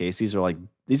 that's not the case. These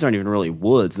aren't even really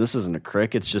woods. This isn't a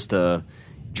creek. It's just a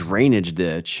drainage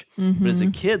ditch. But as a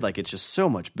kid, like it's just so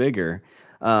much bigger.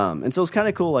 And so it's kind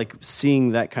of cool, like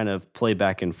seeing that kind of play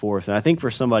back and forth. And I think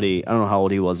for somebody, I don't know how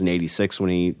old he was in '86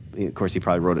 when of course he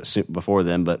probably wrote it before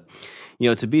then, but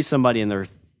to be somebody in their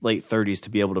late 30s to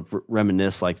be able to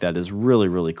reminisce like that is really,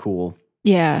 really cool.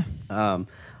 Yeah.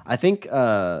 I think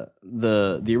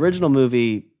the original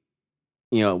movie,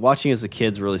 watching as a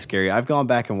kid's really scary. I've gone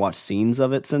back and watched scenes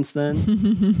of it since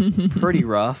then. Pretty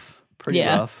rough.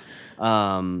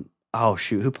 Oh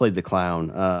shoot, who played the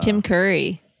clown? Tim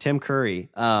Curry.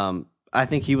 I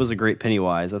think he was a great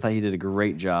Pennywise. I thought he did a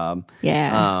great job.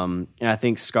 Yeah. And I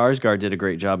think Skarsgård did a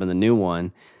great job in the new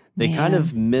one. They kind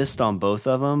of missed on both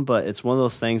of them, but it's one of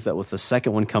those things that with the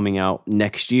second one coming out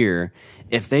next year,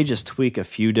 if they just tweak a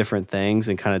few different things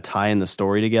and kind of tie in the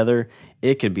story together,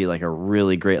 it could be like a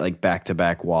really great like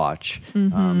back-to-back watch. So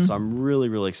I'm really,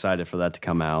 really excited for that to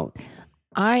come out.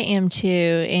 I am too.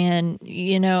 And,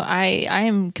 I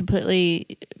am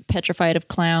completely petrified of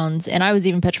clowns. And I was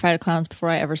even petrified of clowns before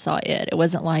I ever saw it. It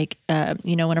wasn't like,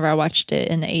 whenever I watched it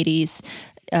in the 80s,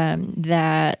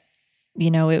 that,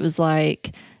 it was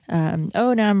like,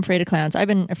 Oh, Now I'm Afraid of Clowns. I've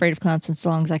been afraid of clowns since as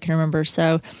long as I can remember.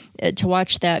 So to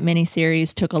watch that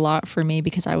miniseries took a lot for me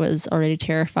because I was already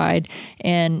terrified.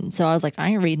 And so I was like, I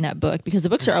ain't reading that book because the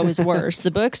books are always worse.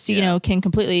 The books, you know, can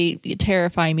completely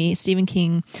terrify me. Stephen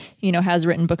King, you know, has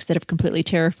written books that have completely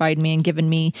terrified me and given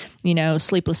me, you know,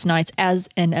 sleepless nights as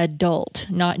an adult,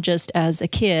 not just as a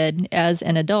kid. As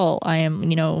an adult, I am,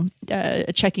 you know,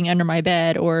 checking under my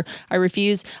bed, or I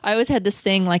refuse. I always had this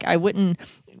thing like I wouldn't.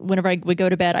 Whenever I would go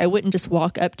to bed, I wouldn't just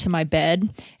walk up to my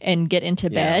bed and get into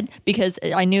bed because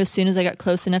I knew as soon as I got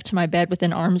close enough to my bed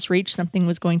within arm's reach, something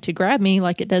was going to grab me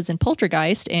like it does in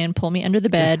Poltergeist and pull me under the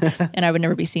bed and I would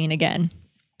never be seen again.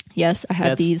 Yes, I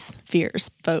had these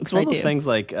fears, folks. It's one of those things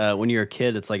like when you're a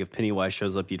kid, it's like if Pennywise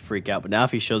shows up, you'd freak out. But now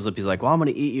if he shows up, he's like, well, I'm going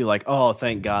to eat you. Like, oh,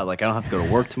 thank God. Like, I don't have to go to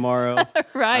work tomorrow.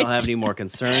 Right. I don't have any more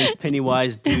concerns.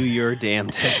 Pennywise, do your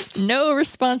damnedest. No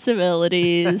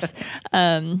responsibilities.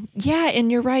 Yeah,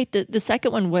 and you're right. The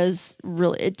second one was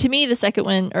really, to me, the second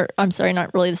one, or I'm sorry,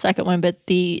 not really the second one, but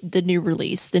the new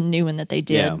release, the new one that they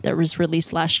did that was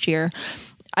released last year.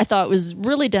 I thought was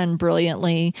really done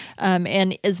brilliantly.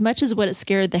 And as much as what it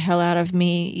scared the hell out of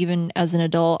me, even as an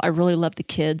adult, I really loved the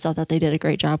kids. I thought they did a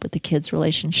great job with the kids'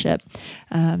 relationship.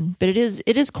 But it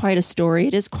is quite a story.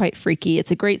 It is quite freaky.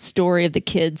 It's a great story of the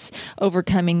kids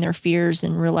overcoming their fears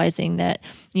and realizing that,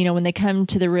 you know, when they come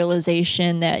to the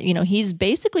realization that, you know, he's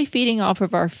basically feeding off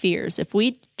of our fears. If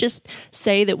we just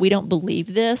say that we don't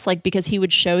believe this, like, because he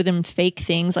would show them fake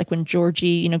things, like when Georgie,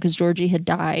 you know, because Georgie had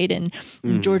died and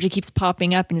Georgie keeps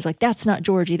popping up and he's like, that's not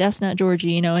Georgie,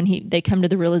 you know, and they come to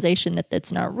the realization that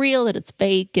that's not real, that it's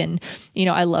fake. And, you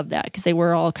know, I love that because they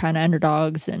were all kind of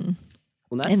underdogs and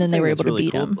then they were able to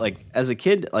beat them. Like as a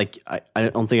kid, like I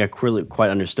don't think I really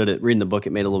quite understood it. Reading the book,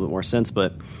 it made a little bit more sense,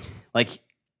 but like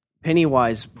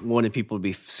Pennywise wanted people to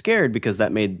be scared because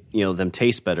that made, you know, them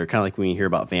taste better, kind of like when you hear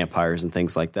about vampires and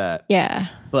things like that. Yeah.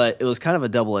 But it was kind of a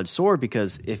double-edged sword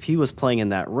because if he was playing in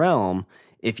that realm,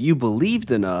 if you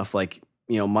believed enough, like,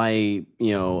 you know, my, you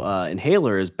know,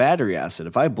 inhaler is battery acid.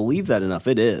 If I believe that enough,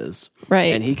 it is.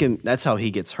 Right. And that's how he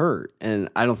gets hurt. And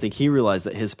I don't think he realized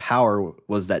that his power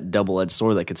was that double-edged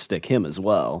sword that could stick him as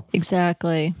well.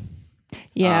 Exactly.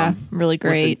 Yeah, really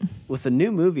great. With the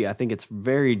new movie, I think it's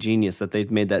very genius that they've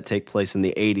made that take place in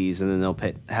the 80s, and then they'll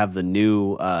have the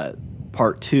new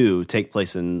part 2 take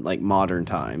place in like modern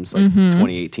times, like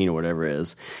 2018 or whatever it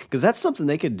is. Because that's something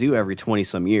they could do every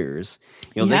 20-some years.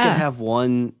 You know, they could have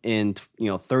one in, you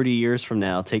know, 30 years from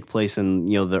now take place in,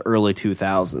 you know, the early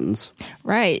 2000s.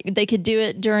 Right. They could do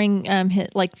it during,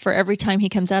 like, for every time he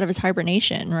comes out of his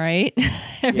hibernation, right?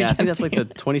 I think that's like the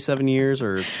 27 years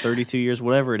or 32 years,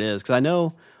 whatever it is. Because I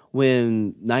know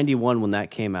when 91, when that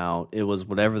came out, it was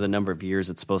whatever the number of years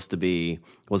it's supposed to be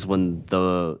was when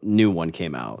the new one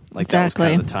came out. Like that was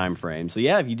kind of the time frame. So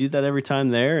yeah, if you do that every time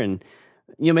there, and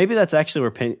you know, maybe that's actually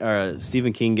where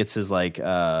Stephen King gets his like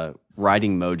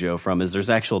writing mojo from, is there's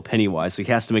actual Pennywise. So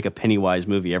he has to make a Pennywise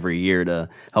movie every year to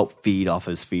help feed off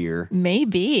his fear.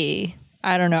 Maybe.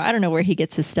 I don't know. I don't know where he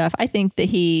gets his stuff. I think that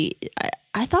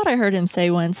I thought I heard him say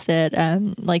once that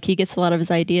like he gets a lot of his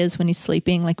ideas when he's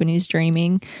sleeping, like when he's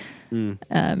dreaming.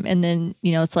 And then,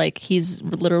 you know, it's like he's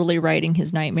literally writing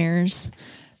his nightmares.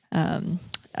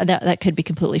 That could be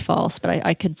completely false, but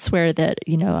I could swear that,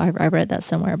 you know, I read that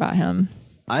somewhere about him.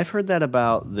 I've heard that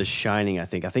about The Shining, I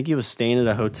think. I think he was staying at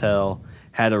a hotel,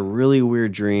 had a really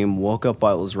weird dream, woke up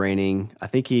while it was raining. I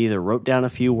think he either wrote down a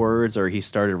few words or he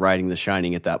started writing The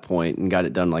Shining at that point and got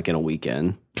it done like in a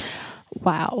weekend.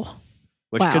 Wow.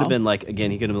 Which could have been like,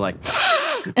 again, he could have been like,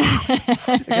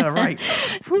 I gotta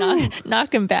write.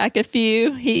 Knock him back a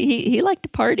few. He liked to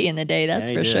party in the day, that's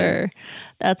for sure.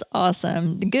 That's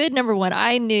awesome. Good number one.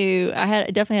 I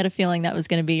definitely had a feeling that was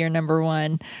going to be your number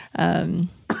one.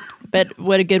 But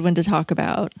what a good one to talk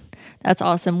about. That's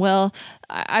awesome. Well,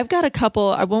 I've got a couple.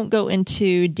 I won't go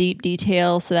into deep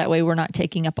detail, so that way we're not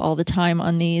taking up all the time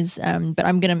on these. But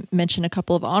I'm going to mention a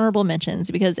couple of honorable mentions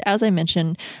because, as I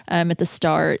mentioned at the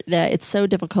start, that it's so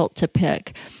difficult to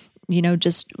pick, you know,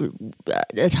 just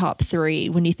a top 3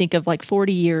 when you think of like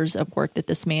 40 years of work that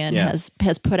this man has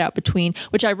put out between,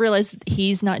 which I realize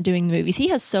he's not doing the movies. He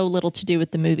has so little to do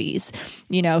with the movies.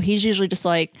 You know, he's usually just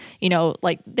like, you know,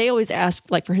 like they always ask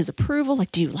like for his approval,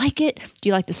 like, do you like it? Do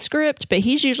you like the script? But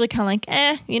he's usually kind of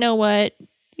like, you know what,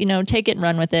 you know, take it and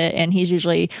run with it. And he's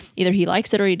usually either he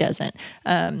likes it or he doesn't.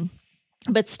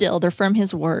 But still, they're from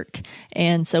his work,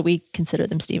 and so we consider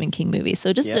them Stephen King movies.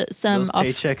 So just some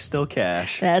paychecks still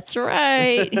cash. That's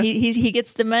right. he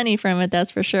gets the money from it.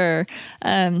 That's for sure.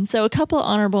 So a couple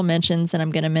honorable mentions that I'm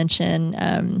going to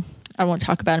mention. I won't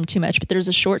talk about him too much, but there's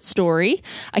a short story.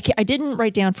 I didn't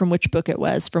write down from which book it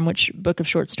was, from which book of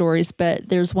short stories, but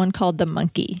there's one called The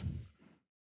Monkey.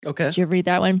 Okay. Did you ever read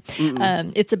that one?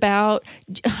 It's about,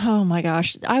 oh my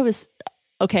gosh, I'm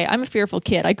a fearful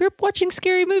kid. I grew up watching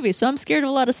scary movies, so I'm scared of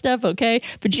a lot of stuff, okay?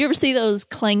 But did you ever see those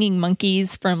clanging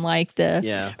monkeys from like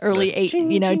the early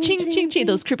ching,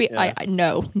 those creepy, Yeah.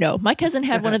 No. My cousin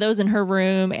had one of those in her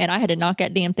room, and I had to knock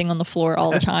that damn thing on the floor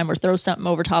all the time or throw something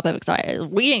over top of it because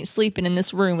we ain't sleeping in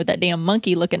this room with that damn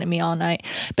monkey looking at me all night.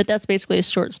 But that's basically a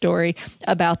short story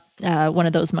about one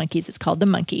of those monkeys. It's called The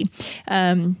Monkey.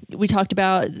 We talked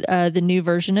about the new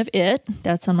version of It.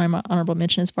 That's on my honorable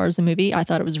mention as far as the movie. I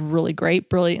thought it was really great,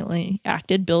 brilliantly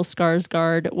acted. Bill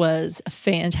Skarsgård was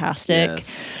fantastic.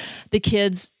 Yes. The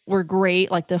kids were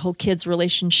great. Like the whole kids'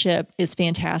 relationship is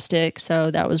fantastic.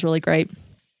 So that was really great.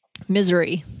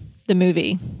 Misery, the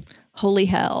movie. Holy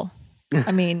hell.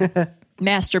 I mean,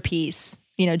 masterpiece.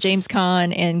 James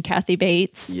Caan and Kathy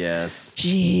Bates. Yes.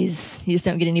 Jeez, you just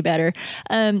don't get any better.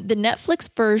 The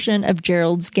Netflix version of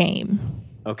Gerald's Game.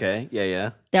 Okay.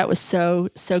 Yeah. That was so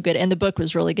good. And the book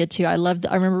was really good too. I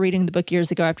remember reading the book years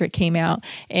ago after it came out.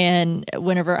 And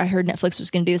whenever I heard Netflix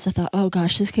was going to do this, I thought, oh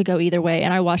gosh, this could go either way.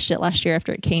 And I watched it last year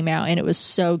after it came out, and it was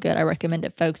so good. I recommend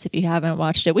it, folks, if you haven't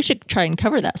watched it. We should try and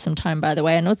cover that sometime, by the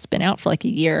way. I know it's been out for like a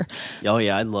year. Oh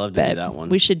yeah, I'd love to do that one.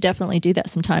 We should definitely do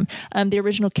that sometime. The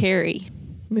original Carrie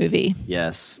movie.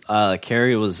 Yes.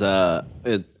 Carrie was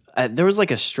there was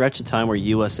like a stretch of time where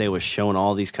USA was showing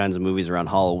all these kinds of movies around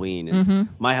Halloween, and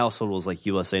my household was like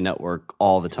USA Network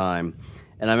all the time.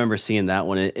 And I remember seeing that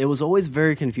one. It was always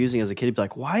very confusing as a kid. You'd be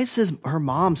like, why is her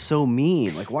mom so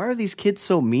mean? Like, why are these kids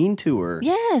so mean to her?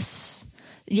 Yes.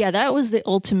 Yeah, that was the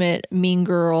ultimate mean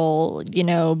girl,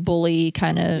 bully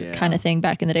kind of thing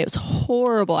back in the day. It was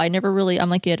horrible. I didn't really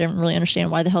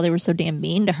understand why the hell they were so damn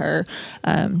mean to her.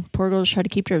 Poor girl just tried to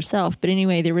keep to herself. But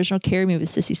anyway, the original Carrie movie with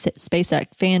Sissy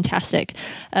Spacek, fantastic.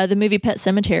 The movie Pet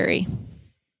Sematary.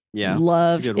 Yeah.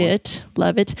 Love it.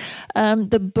 Love it.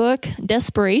 The book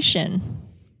Desperation.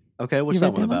 Okay, what's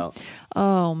that one about?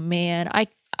 Oh, man.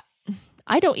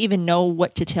 I don't even know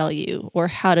what to tell you or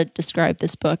how to describe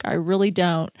this book. I really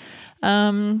don't.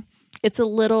 It's a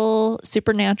little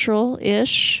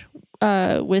supernatural-ish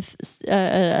with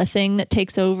a thing that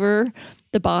takes over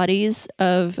the bodies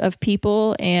of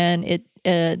people, and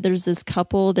there's this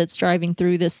couple that's driving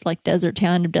through this like desert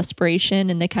town of desperation,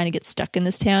 and they kind of get stuck in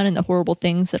this town and the horrible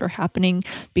things that are happening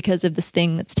because of this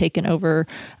thing that's taken over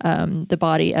the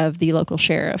body of the local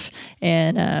sheriff.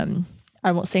 And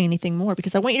I won't say anything more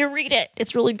because I want you to read it.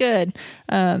 It's really good.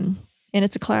 And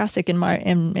it's a classic in my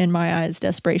eyes,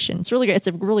 Desperation. It's really good. It's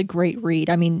a really great read.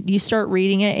 I mean, you start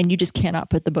reading it and you just cannot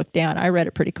put the book down. I read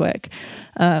it pretty quick.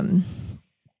 The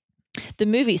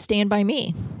movie Stand By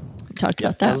Me. We talked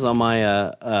about that. That was on my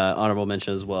honorable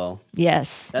mention as well.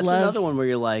 Yes. That's another one where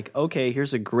you're like, okay,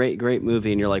 here's a great, great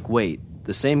movie. And you're like, wait,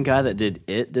 the same guy that did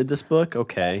It did this book?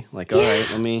 Okay. Like, all right,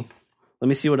 let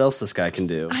me see what else this guy can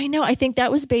do. I know. I think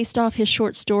that was based off his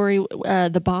short story,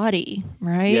 The Body,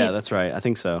 right? Yeah, that's right. I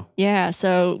think so. Yeah.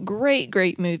 So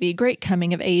great movie, great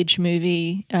coming of age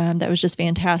movie. That was just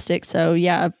fantastic. So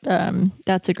yeah,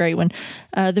 that's a great one.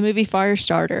 The movie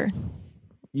Firestarter.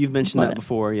 You've mentioned that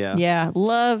before, yeah. Yeah,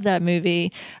 love that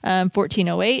movie.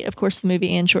 1408, of course, the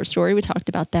movie and short story. We talked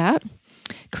about that.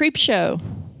 Creepshow.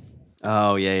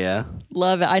 Oh, yeah.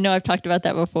 Love it. I know I've talked about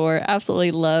that before.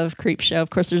 Absolutely love Creepshow. Of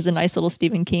course, there's a nice little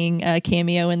Stephen King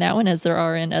cameo in that one, as there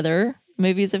are in other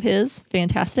movies of his.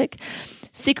 Fantastic.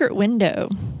 Secret Window.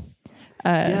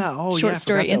 Short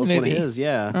story in the movie. One of his,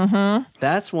 yeah.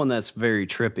 That's one that's very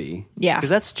trippy. Yeah. Because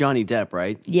that's Johnny Depp,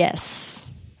 right? Yes.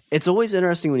 It's always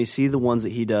interesting when you see the ones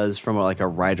that he does from a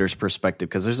writer's perspective,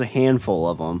 because there's a handful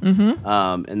of them.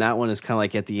 And that one is kind of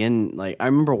like at the end, like I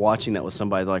remember watching that with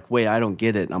somebody like, wait, I don't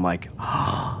get it. And I'm like,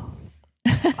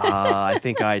 I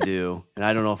think I do. And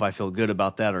I don't know if I feel good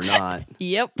about that or not.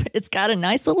 Yep. It's got a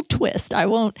nice little twist. I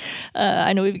won't,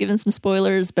 I know we've given some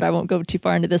spoilers, but I won't go too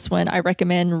far into this one. I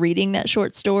recommend reading that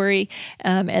short story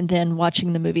and then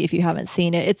watching the movie if you haven't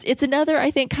seen it. It's another,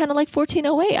 I think, kind of like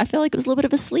 1408. I feel like it was a little bit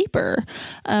of a sleeper.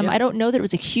 I don't know that it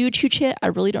was a huge hit. I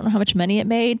really don't know how much money it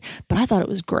made, but I thought it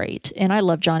was great. And I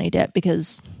love Johnny Depp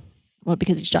because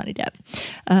he's Johnny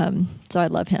Depp. So I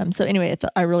love him. So anyway,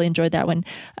 I really enjoyed that one.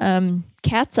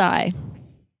 Cat's Eye.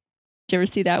 Did you ever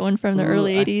see that one from the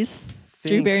early 80s?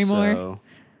 Drew Barrymore. So.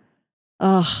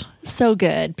 Oh, so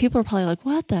good. People are probably like,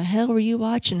 what the hell were you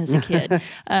watching as a kid?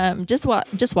 Just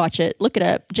watch it. Look it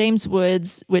up. James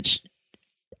Woods, which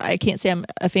I can't say I'm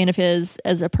a fan of his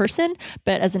as a person,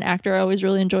 but as an actor, I always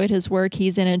really enjoyed his work.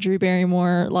 He's in it. Drew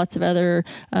Barrymore, lots of other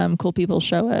cool people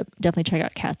show up. Definitely check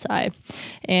out Cat's Eye.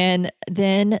 And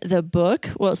then the book,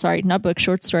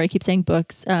 short story. I keep saying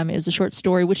books. It was a short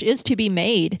story, which is to be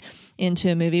made into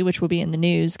a movie, which will be in the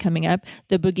news coming up.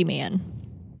 The Boogeyman.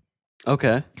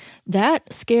 Okay.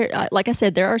 That scared, like I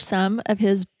said, there are some of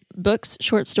his books,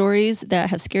 short stories that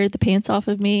have scared the pants off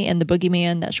of me, and The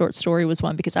Boogeyman, that short story, was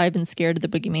one, because I've been scared of The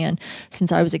Boogeyman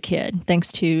since I was a kid,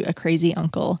 thanks to a crazy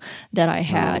uncle that I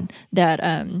had that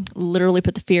literally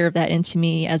put the fear of that into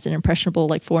me as an impressionable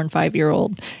 4 and 5 year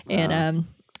old. And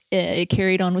it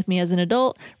carried on with me as an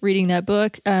adult. Reading that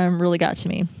book really got to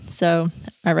me, so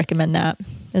I recommend that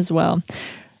as well.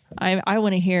 I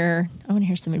want to hear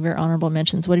some of your honorable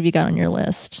mentions. What have you got on your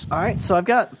list? All right, so I've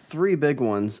got 3 big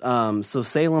ones. So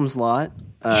Salem's Lot.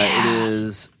 It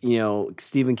is,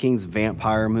 Stephen King's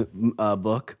vampire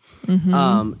book.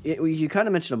 Mm-hmm. You kind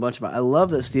of mentioned a bunch about it. I love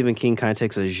that Stephen King kind of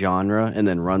takes a genre and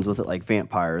then runs with it, like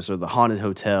vampires or the haunted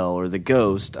hotel or the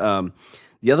ghost.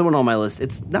 The other one on my list,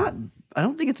 I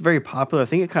don't think it's very popular. I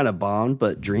think it kind of bombed,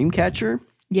 but Dreamcatcher.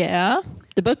 Yeah,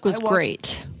 the book was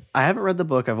great. I haven't read the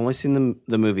book. I've only seen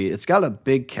the movie. It's got a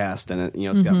big cast in it.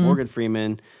 It's got Morgan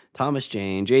Freeman, Thomas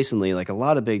Jane, Jason Lee, a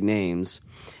lot of big names.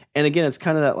 And again, it's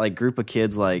kind of that group of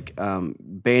kids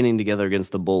banding together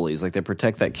against the bullies. They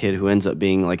protect that kid who ends up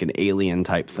being an alien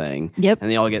type thing. Yep.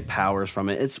 And they all get powers from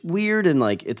it. It's weird and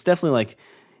it's definitely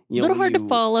a little hard to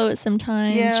follow it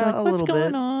sometimes. Yeah, what's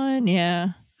going on?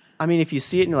 Yeah. I mean, if you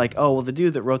see it and you're like, oh, well, the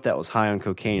dude that wrote that was high on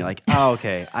cocaine, you're like, oh,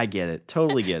 okay, I get it.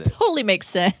 Totally get it. Totally makes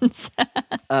sense.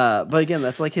 But again,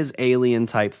 that's his alien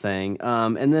type thing.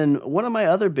 And then one of my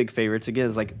other big favorites, again,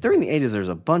 is during the 80s, there's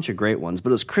a bunch of great ones, but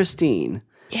it was Christine.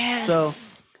 Yes.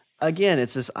 So again,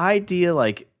 it's this idea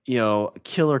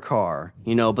killer car,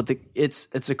 but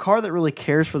it's a car that really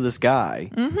cares for this guy.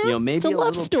 Mm-hmm. Maybe it's a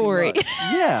love story.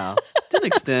 Yeah, to an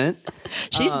extent.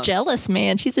 She's jealous,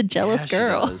 man. She's a jealous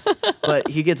girl. She does. But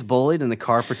he gets bullied and the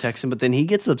car protects him, but then he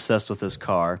gets obsessed with this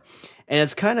car. And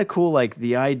it's kind of cool,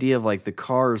 the idea of the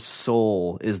car's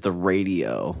soul is the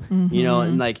radio,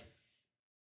 and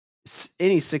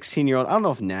any 16-year-old, I don't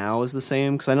know if now is the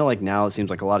same, because I know now it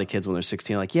seems a lot of kids when they're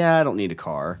 16 I don't need a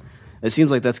car. It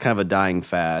seems that's kind of a dying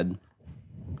fad.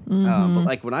 Mm-hmm.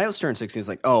 But when I was turning 16, it's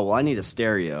oh, well, I need a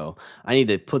stereo. I need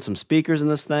to put some speakers in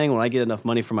this thing. When I get enough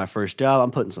money for my first job,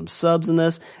 I'm putting some subs in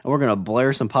this, and we're going to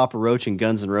blare some Papa Roach and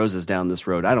Guns N' Roses down this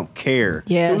road. I don't care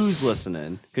who's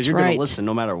listening, because you're going to listen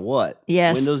no matter what.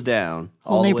 Yes. Windows down,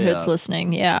 all all the way neighborhood's up.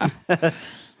 listening, yeah.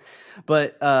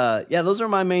 But, those are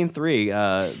my main 3.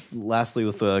 Lastly,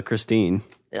 with Christine.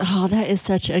 Oh, that is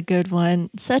such a good one.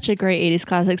 Such a great 80s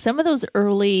classic. Some of those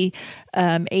early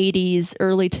 80s,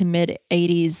 early to mid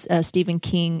 80s Stephen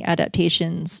King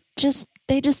adaptations,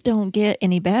 they just don't get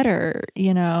any better,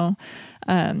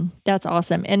 That's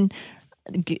awesome. And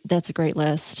that's a great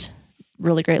list.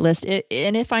 Really great list.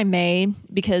 And if I may,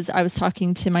 because I was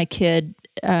talking to my kid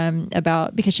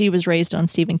because she was raised on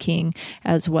Stephen King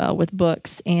as well, with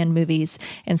books and movies.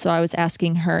 And so I was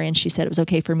asking her, and she said it was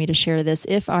okay for me to share this.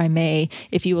 If I may,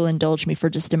 if you will indulge me for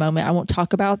just a moment, I won't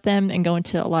talk about them and go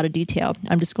into a lot of detail.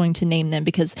 I'm just going to name them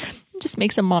because it just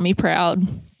makes a mommy proud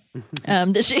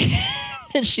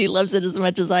that she loves it as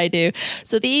much as I do.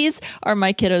 So these are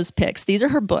my kiddos' picks. These are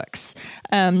her books.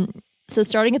 So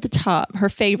starting at the top, her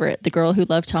favorite, The Girl Who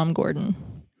Loved Tom Gordon.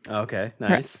 Okay,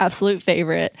 nice. Her absolute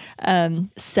favorite.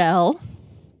 Cell,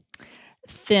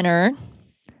 Thinner,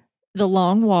 The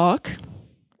Long Walk.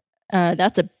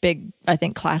 That's a big, I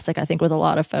think, classic, with a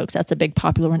lot of folks. That's a big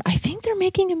popular one. I think they're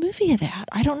making a movie of that.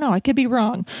 I don't know. I could be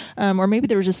wrong. Or maybe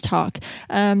there was just talk.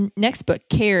 Next book,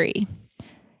 Carrie.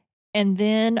 And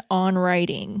then On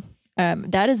Writing.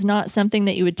 That is not something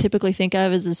that you would typically think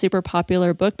of as a super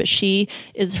popular book, but she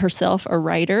is herself a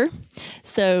writer.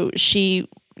 So she,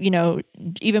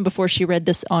 even before she read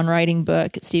this On Writing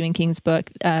book, Stephen King's book,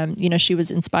 she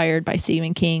was inspired by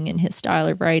Stephen King and his style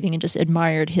of writing and just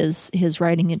admired his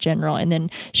writing in general. And then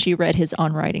she read his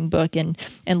On Writing book and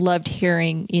loved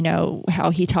hearing, how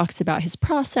he talks about his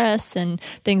process and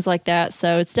things like that.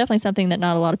 So it's definitely something that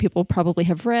not a lot of people probably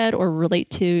have read or relate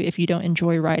to if you don't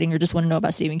enjoy writing or just want to know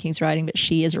about Stephen King's writing, but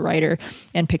she is a writer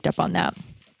and picked up on that.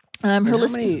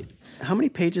 How many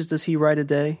pages does he write a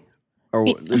day? Or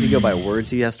does he go by words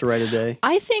he has to write a day?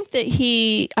 I think that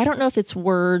I don't know if it's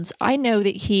words. I know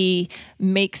that he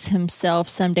makes himself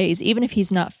some days, even if he's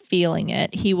not feeling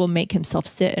it, he will make himself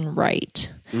sit and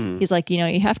write. He's like,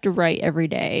 you have to write every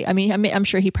day. I mean, I'm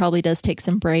sure he probably does take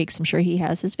some breaks. I'm sure he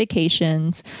has his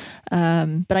vacations.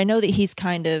 But I know that he's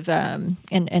kind of, and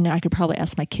I could probably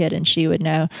ask my kid and she would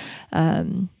know.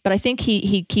 But I think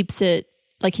he keeps it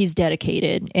like he's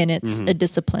dedicated, and it's a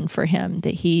discipline for him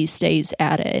that he stays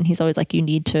at it. And he's always like, you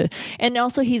need to, and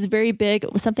also he's very big.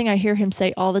 Something I hear him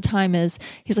say all the time is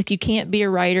he's like, you can't be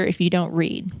a writer if you don't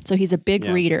read. So he's a big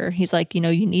reader. He's like, you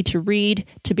need to read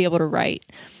to be able to write.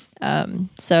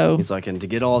 So he's like, and to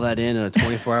get all that in a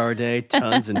 24-hour day,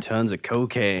 tons and tons of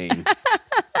cocaine.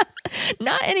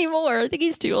 Not anymore. I think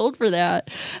he's too old for that.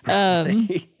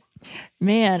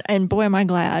 Man, and boy, am I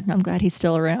glad. I'm glad he's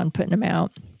still around putting them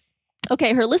out.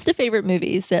 Okay, her list of favorite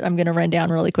movies that I'm going to run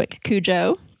down really quick.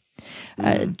 Cujo,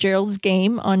 Gerald's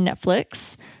Game on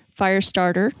Netflix,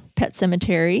 Firestarter, Pet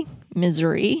Sematary,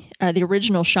 Misery, the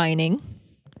original Shining,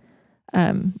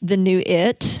 the new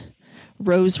It,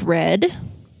 Rose Red.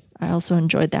 I also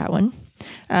enjoyed that one.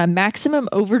 Maximum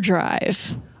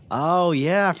Overdrive. Oh,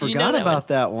 yeah, I forgot about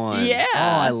that one. Yeah. Oh,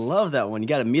 I love that one. You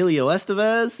got Emilio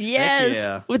Estevez. Yes. Heck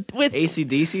yeah. With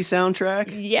AC/DC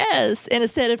soundtrack. Yes. And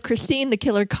instead of Christine the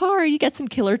killer car, you get some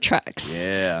killer trucks.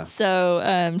 Yeah. So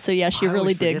yeah, she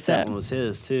really digs that one was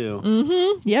his, too.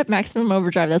 Mm-hmm. Yep, Maximum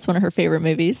Overdrive. That's one of her favorite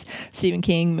movies. Stephen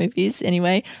King movies,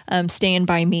 anyway. Stand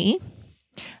By Me.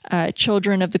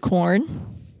 Children of the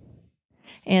Corn.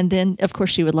 And then, of course,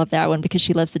 she would love that one because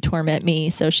she loves to torment me.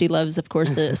 So she loves, of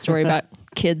course, the story about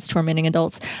kids tormenting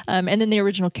adults. And then the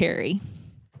original Carrie.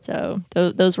 So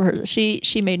those were hers.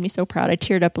 She made me so proud. I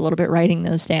teared up a little bit writing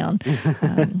those down.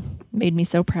 Made me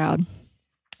so proud.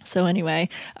 So anyway,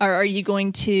 are you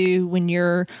going to, when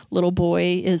your little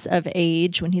boy is of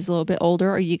age, when he's a little bit older,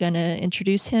 are you going to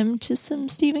introduce him to some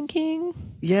Stephen King?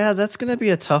 Yeah, that's going to be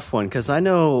a tough one because I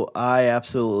know I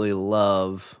absolutely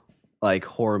love like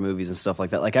horror movies and stuff like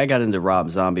that. Like I got into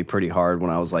Rob Zombie pretty hard when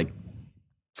I was like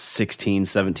 16,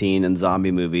 17 and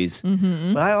zombie movies.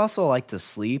 Mm-hmm. But I also like to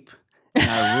sleep. And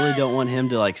I really don't want him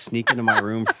to like sneak into my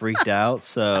room freaked out.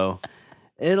 So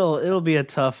it'll be a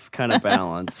tough kind of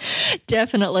balance.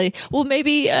 Definitely. Well,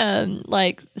 maybe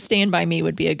like Stand By Me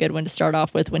would be a good one to start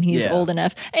off with when he's old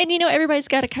enough. And everybody's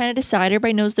got to kind of decide.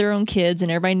 Everybody knows their own kids,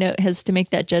 and everybody has to make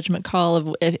that judgment call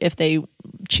of if they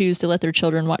choose to let their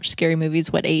children watch scary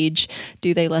movies, what age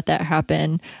do they let that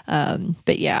happen?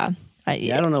 But yeah. I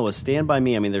don't know. With Stand By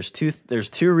Me, I mean, there's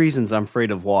two reasons I'm afraid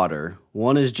of water.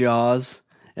 One is Jaws,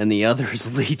 and the other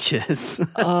is leeches.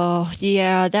 Oh,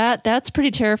 yeah, that's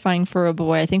pretty terrifying for a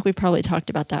boy. I think we probably talked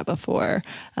about that before.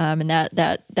 And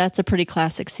that's a pretty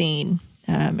classic scene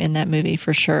in that movie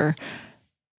for sure.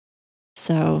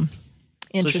 So,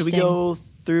 interesting. So should we go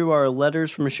through our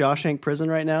letters from Shawshank Prison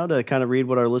right now to kind of read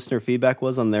what our listener feedback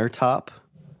was on their top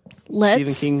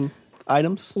Stephen King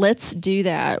items? Let's do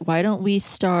that. Why don't we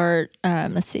start?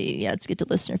 Let's see. Yeah, let's get to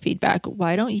listener feedback.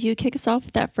 Why don't you kick us off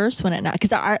with that first one at night?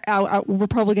 Because we're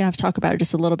probably gonna have to talk about it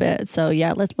just a little bit. So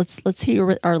yeah, let's hear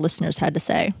what our listeners had to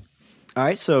say. All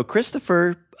right. So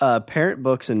Christopher, parent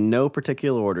books in no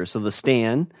particular order. So The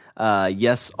Stand,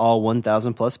 yes, all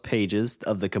 1,000 plus pages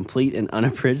of the complete and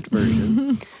unabridged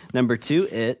version. Number 2,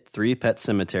 It. 3, Pet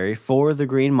Sematary. 4, The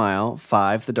Green Mile.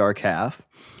 5, The Dark Half.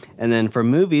 And then for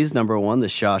movies, number 1, The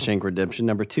Shawshank Redemption.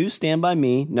 Number 2, Stand By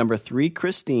Me. Number 3,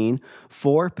 Christine.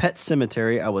 4, Pet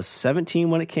Sematary. I was 17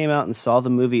 when it came out and saw the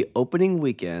movie opening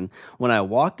weekend. When I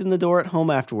walked in the door at home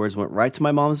afterwards, went right to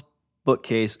my mom's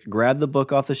bookcase, grabbed the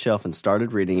book off the shelf and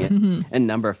started reading it. And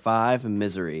number 5,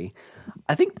 Misery.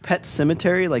 I think Pet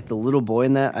Sematary, like the little boy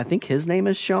in that, I think his name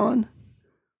is Sean.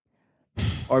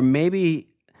 Or maybe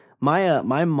my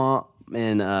mom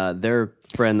and their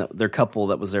friend, their couple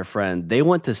that was their friend, they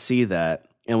went to see that.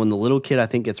 And when the little kid, I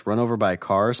think, gets run over by a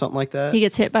car or something like that. He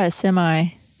gets hit by a semi.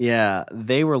 Yeah,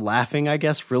 they were laughing, I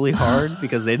guess, really hard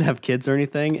because they didn't have kids or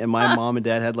anything. And my mom and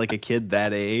dad had like a kid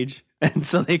that age. And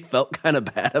so they felt kind of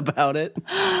bad about it.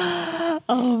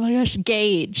 Oh my gosh,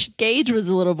 Gage. Gage was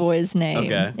the little boy's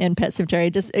name in Pet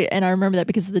Sematary. And I remember that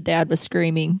because the dad was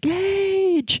screaming,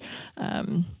 Gage.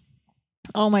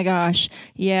 Oh my gosh.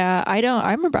 Yeah, I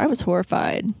remember I was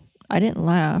horrified. I didn't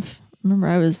laugh. I remember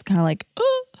I was kind of like,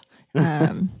 oh.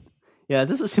 Yeah, it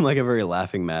doesn't seem like a very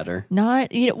laughing matter.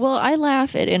 Not, well, I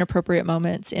laugh at inappropriate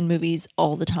moments in movies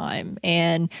all the time,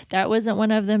 and that wasn't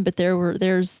one of them. But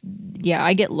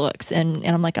I get looks, and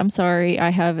I'm like, I'm sorry, I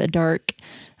have a dark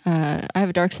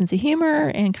sense of humor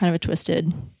and kind of a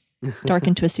twisted Dark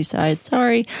and Twisty Side.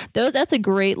 Sorry. That's a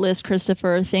great list,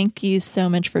 Christopher. Thank you so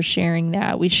much for sharing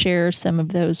that. We share some of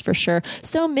those for sure.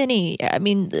 So many. I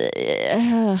mean,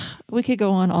 we could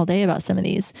go on all day about some of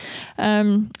these.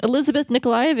 Elizabeth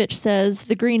Nikolaevich says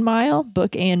The Green Mile,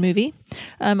 book and movie.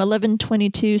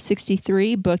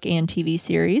 11/22/63, book and TV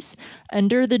series.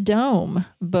 Under the Dome,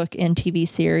 book and TV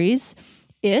series.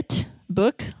 It,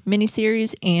 book,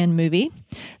 miniseries, and movie.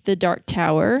 The Dark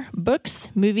Tower, books,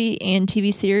 movie, and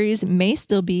TV series may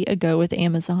still be a go with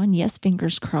Amazon. Yes,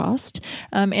 fingers crossed.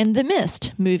 And The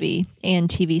Mist, movie and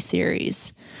TV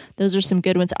series. Those are some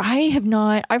good ones.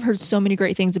 I've heard so many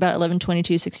great things about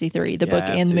 11/22/63, the book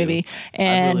and the movie.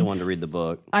 And I really wanted to read the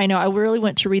book. I know. I really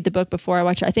went to read the book before I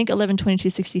watched it. I think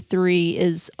 11/22/63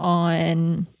 is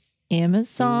on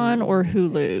Amazon or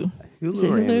Hulu.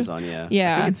 Hulu or Amazon, yeah.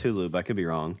 Yeah. I think it's Hulu, but I could be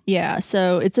wrong. Yeah,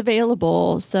 so it's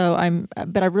available.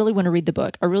 But I really want to read the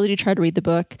book. I really do try to read the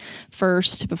book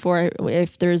first before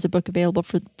if there is a book available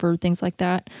for things like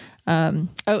that. And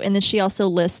then she also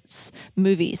lists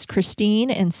movies, Christine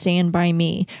and Stand By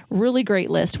Me. Really great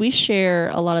list. We share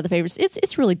a lot of the favorites.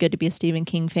 It's really good to be a Stephen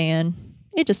King fan.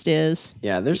 It just is.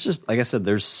 Yeah, there's just, like I said,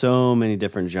 there's so many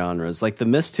different genres. Like The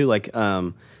Mist too,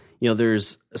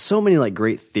 there's so many like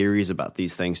great theories about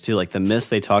these things too. Like The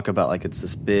Mist, they talk about like it's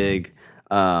this big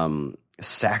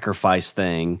sacrifice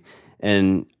thing,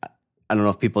 and I don't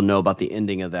know if people know about the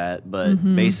ending of that, but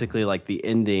basically, like the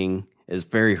ending is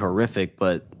very horrific.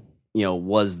 But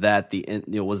was that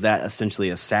essentially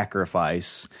a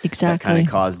sacrifice that kind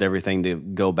of caused everything to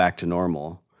go back to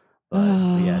normal? But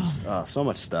yeah, just so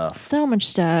much stuff. So much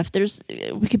stuff.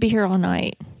 We could be here all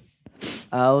night.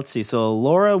 Let's see. So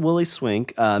Laura Willie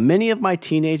Swink. Many of my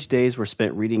teenage days were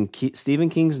spent reading Stephen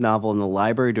King's novel in the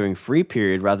library during free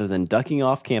period rather than ducking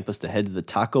off campus to head to the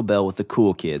Taco Bell with the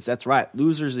cool kids. That's right.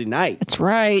 Losers unite. That's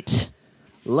right.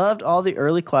 Loved all the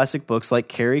early classic books like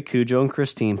Carrie, Cujo, and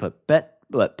Christine, but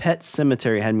Pet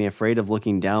Cemetery had me afraid of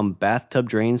looking down bathtub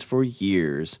drains for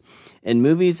years. In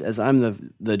movies, as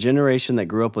I'm the generation that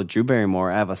grew up with Drew Barrymore,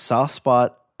 I have a soft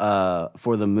spot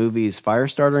for the movies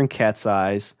Firestarter and Cat's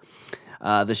Eyes.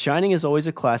 The Shining is always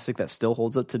a classic that still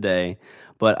holds up today,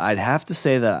 but I'd have to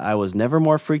say that I was never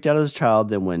more freaked out as a child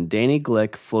than when Danny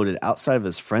Glick floated outside of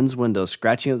his friend's window,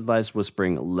 scratching at the glass,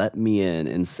 whispering, "Let me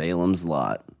in Salem's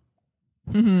Lot."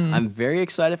 I'm very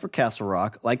excited for Castle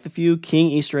Rock. Like the few King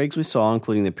Easter eggs we saw,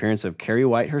 including the appearance of Carrie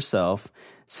White herself,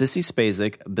 Sissy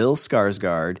Spacek, Bill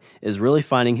Skarsgård is really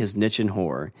finding his niche in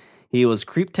horror. He was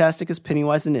creeptastic as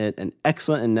Pennywise in It, and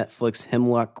excellent in Netflix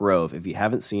Hemlock Grove. If you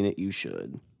haven't seen it, you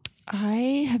should.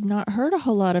 I have not heard a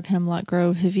whole lot of Hemlock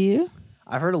Grove. Have you?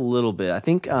 I've heard a little bit. I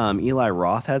think Eli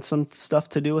Roth had some stuff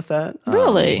to do with that.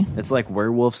 Really? It's like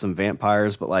werewolves and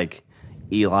vampires, but like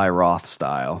Eli Roth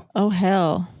style. Oh,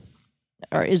 hell.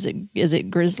 Or is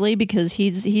it Grizzly? Because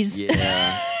he's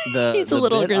yeah. He's a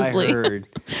little grizzly. I heard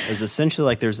is essentially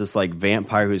like there's this like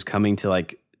vampire who's coming to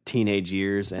like teenage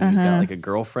years, and he's got like a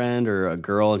girlfriend or a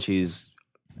girl, and she's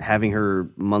having her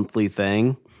monthly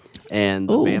thing. And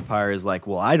the vampire is like,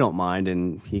 well, I don't mind.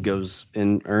 And he goes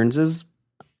and earns his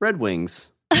Red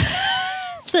Wings.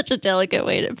 Such a delicate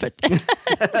way to put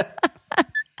that.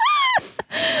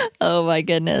 Oh, my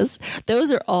goodness.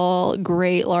 Those are all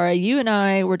great, Laura. You and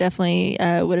I were definitely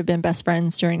would have been best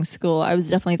friends during school. I was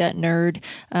definitely that nerd.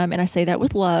 And I say that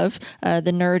with love,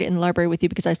 the nerd in the library with you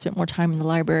because I spent more time in the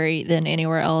library than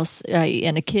anywhere else.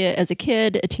 And as a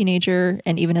kid, a teenager,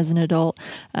 and even as an adult.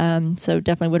 So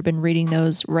definitely would have been reading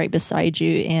those right beside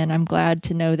you. And I'm glad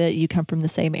to know that you come from the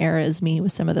same era as me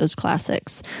with some of those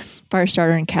classics.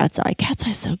 Firestarter and Cat's Eye. Cat's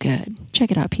Eye is so good. Check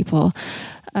it out, people.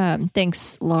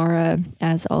 Thanks, Laura,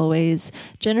 as always.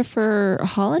 Jennifer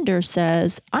Hollander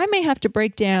says, I may have to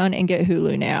break down and get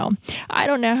Hulu now. I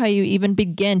don't know how you even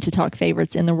begin to talk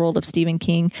favorites in the world of Stephen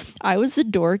King. I was the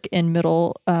dork in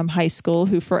middle high school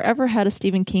who forever had a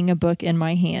Stephen King book in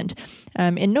my hand.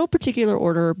 In no particular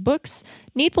order, books,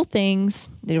 Needful Things,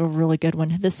 they were a really good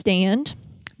one, The Stand,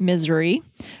 Misery,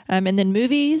 and then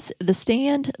movies, The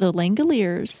Stand, The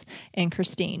Langoliers, and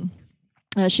Christine.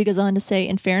 She goes on to say,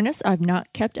 in fairness, I've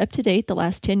not kept up to date the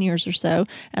last 10 years or so,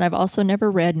 and I've also never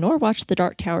read nor watched the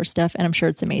Dark Tower stuff, and I'm sure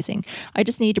it's amazing. I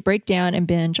just need to break down and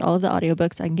binge all of the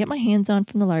audiobooks I can get my hands on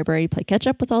from the library, play catch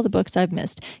up with all the books I've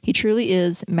missed. He truly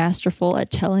is masterful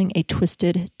at telling a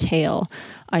twisted tale.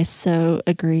 I so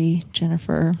agree,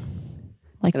 Jennifer.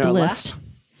 Like the list.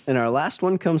 And our last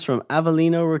one comes from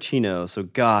Avelino Roccino. So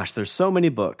gosh, there's so many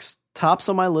books. Tops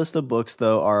on my list of books,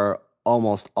 though, are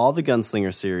almost all the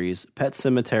Gunslinger series, Pet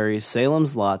Cemetery,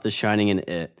 Salem's Lot, The Shining, and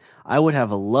It. I would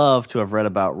have loved to have read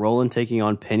about Roland taking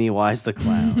on Pennywise the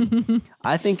Clown.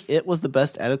 I think it was the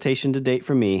best adaptation to date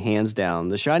for me, hands down.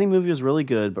 The Shining movie was really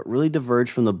good, but really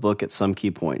diverged from the book at some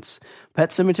key points. Pet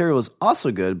Sematary was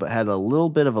also good, but had a little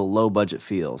bit of a low-budget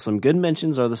feel. Some good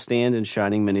mentions are The Stand and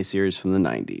Shining miniseries from the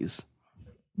 90s.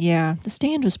 Yeah, The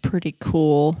Stand was pretty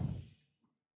cool.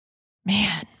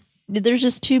 Man, there's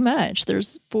just too much.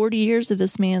 There's 40 years of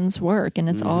this man's work, and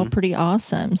it's all pretty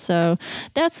awesome. So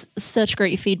that's such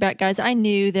great feedback, guys. I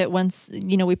knew that once,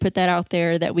 we put that out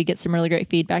there that we get some really great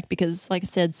feedback because, like I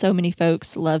said, so many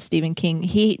folks love Stephen King.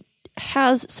 He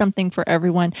has something for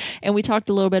everyone. And we talked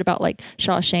a little bit about like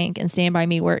Shawshank and Stand By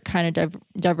Me, where it kind of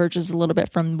diverges a little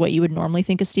bit from what you would normally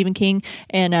think of Stephen King.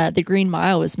 And The Green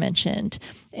Mile was mentioned.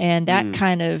 And that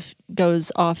kind of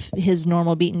goes off his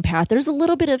normal beaten path. There's a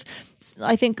little bit of,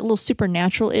 I think, a little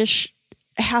supernatural-ish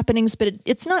happenings, but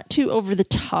it's not too over the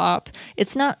top.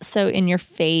 It's not so in your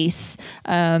face.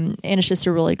 And it's just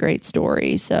a really great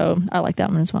story. So I like that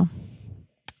one as well.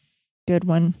 Good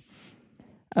one.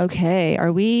 Okay,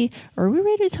 are we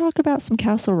ready to talk about some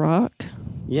Castle Rock?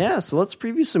 Yeah, so let's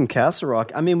preview some Castle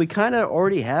Rock. I mean, we kind of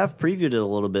already have previewed it a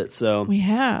little bit, so we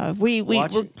have. We're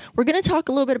going to talk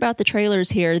a little bit about the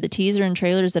trailers here, the teaser and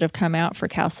trailers that have come out for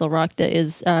Castle Rock that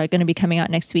is going to be coming out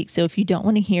next week. So if you don't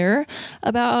want to hear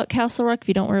about Castle Rock, if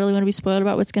you don't really want to be spoiled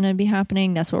about what's going to be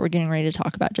happening, that's what we're getting ready to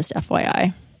talk about. Just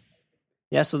FYI.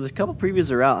 Yeah, so the couple previews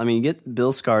are out. I mean, you get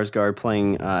Bill Skarsgård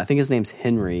playing, I think his name's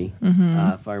Henry,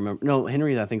 if I remember. No,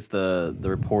 Henry, I think's the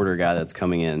reporter guy that's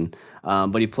coming in.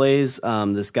 But he plays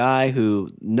this guy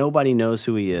who nobody knows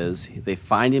who he is. They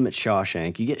find him at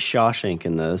Shawshank. You get Shawshank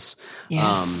in this.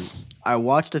 Yes. I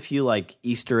watched a few like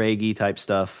Easter eggy type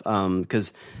stuff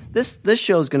because this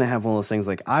show is going to have one of those things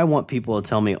like I want people to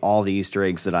tell me all the Easter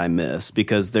eggs that I miss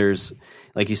because there's,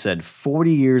 like you said,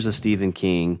 40 years of Stephen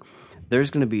King. There's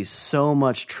going to be so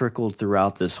much trickled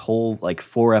throughout this whole like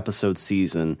 4-episode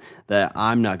season that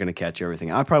I'm not going to catch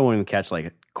everything. I probably won't even catch like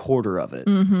a quarter of it.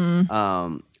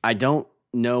 I don't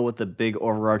know what the big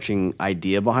overarching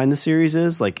idea behind the series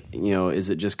is. Like, is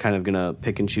it just kind of going to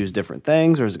pick and choose different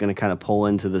things, or is it going to kind of pull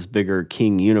into this bigger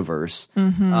King universe?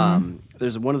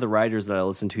 There's one of the writers that I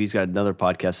listen to. He's got another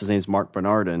podcast. His name's Mark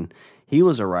Bernardin. He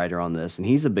was a writer on this, and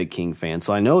he's a big King fan,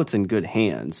 so I know it's in good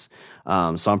hands.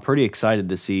 So I'm pretty excited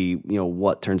to see,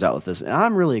 what turns out with this. And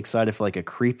I'm really excited for like a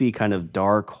creepy kind of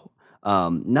dark,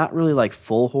 not really like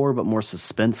full horror, but more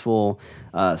suspenseful,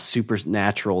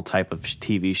 supernatural type of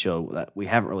TV show that we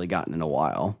haven't really gotten in a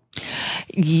while.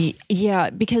 Yeah,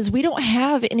 because we don't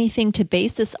have anything to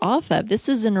base this off of. This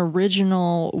is an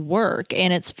original work,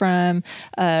 and it's from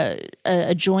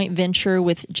a joint venture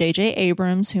with J.J.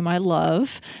 Abrams, whom I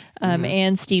love,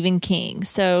 and Stephen King.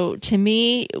 So to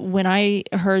me, when I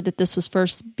heard that this was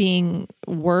first being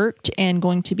worked and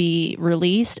going to be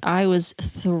released, I was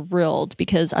thrilled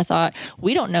because I thought,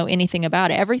 we don't know anything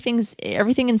about it.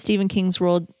 Everything in Stephen King's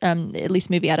world, at least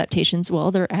movie adaptations,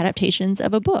 well, they're adaptations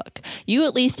of a book. You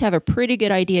at least have a pretty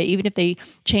good idea, even if they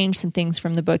change some things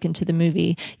from the book into the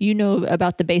movie,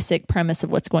 about the basic premise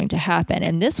of what's going to happen.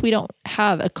 And this, we don't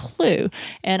have a clue.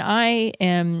 And I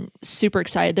am super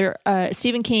excited.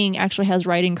 Stephen King actually has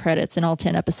writing credits in all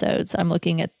 10 episodes. I'm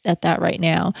looking at that right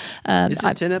now. Is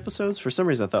it 10 episodes? For some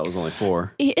reason, I thought it was only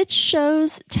 4. It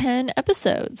shows 10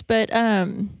 episodes, but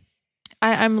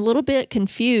I'm a little bit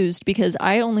confused because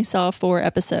I only saw 4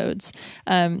 episodes.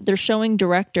 They're showing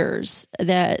directors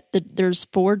there's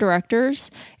 4 directors,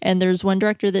 and there's one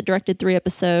director that directed 3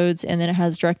 episodes, and then it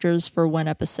has directors for 1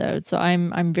 episode. So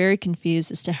I'm very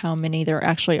confused as to how many there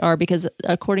actually are, because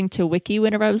according to Wiki,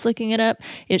 whenever I was looking it up,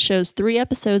 it shows 3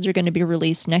 episodes are going to be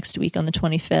released next week on the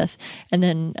 25th, and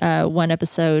then 1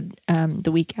 episode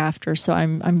the week after. So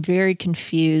I'm very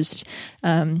confused.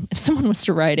 If someone was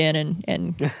to write in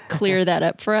and clear that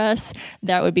up for us,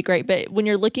 that would be great. But when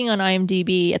you're looking on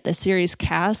IMDb at the series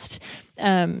cast,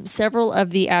 several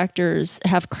of the actors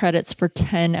have credits for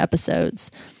 10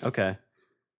 episodes. Okay.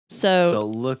 So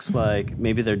it looks like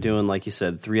maybe they're doing, like you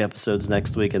said, 3 episodes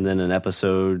next week and then an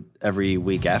episode every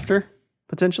week after,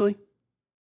 potentially.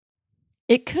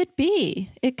 It could be.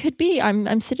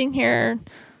 I'm sitting here.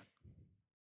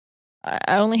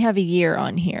 I only have a year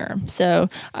on here, so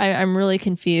I'm really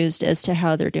confused as to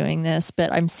how they're doing this.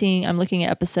 But I'm looking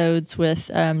at episodes with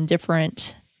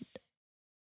different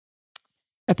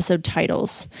episode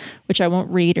titles, which I won't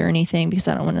read or anything because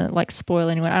I don't want to like spoil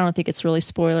anyone. I don't think it's really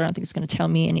spoiler. I don't think it's going to tell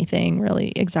me anything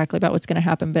really exactly about what's going to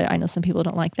happen, but I know some people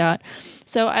don't like that.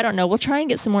 So I don't know. We'll try and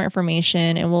get some more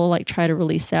information, and we'll like try to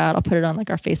release that. I'll put it on like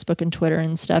our Facebook and Twitter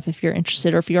and stuff if you're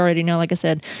interested, or if you already know, like I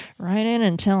said, write in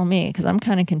and tell me, because I'm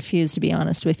kind of confused, to be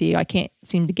honest with you. I can't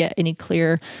seem to get any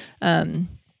clear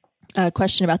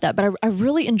question about that, but I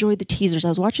really enjoyed the teasers. I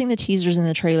was watching the teasers and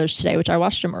the trailers today, which I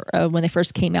watched them when they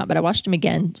first came out, but I watched them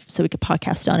again so we could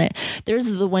podcast on it. There's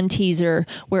the one teaser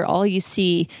where all you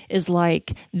see is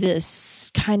like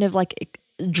this kind of like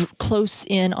close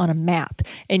in on a map,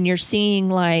 and you're seeing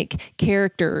like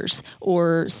characters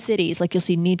or cities. Like you'll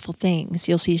see Needful Things,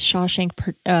 you'll see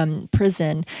Shawshank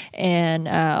Prison, and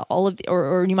all of the,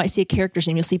 or you might see a character's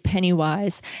name. You'll see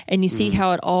Pennywise, and you see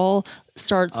how it all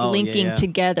starts linking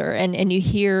together, and you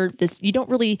hear this. You don't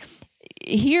really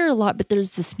hear a lot, but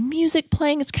there's this music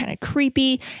playing. It's kind of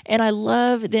creepy, and I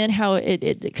love then how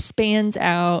it expands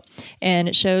out, and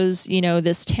it shows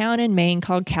this town in Maine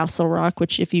called Castle Rock,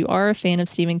 which if you are a fan of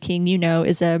Stephen King,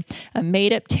 is a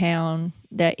made up town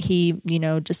that he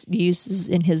just uses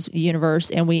in his universe.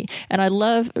 And I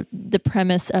love the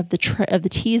premise of the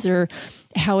teaser,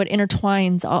 how it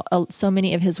intertwines so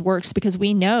many of his works, because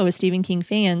we know as Stephen King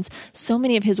fans, so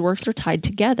many of his works are tied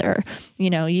together.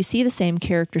 You see the same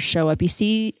characters show up, you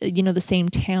see the same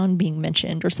town being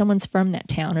mentioned, or someone's from that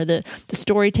town, or the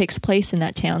story takes place in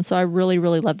that town. So I really,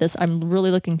 really love this. I'm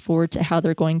really looking forward to how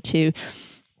they're going to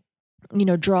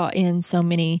draw in so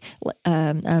many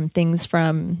things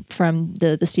from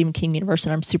the Stephen King universe,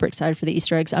 and I'm super excited for the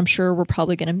Easter eggs. I'm sure we're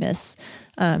probably going to miss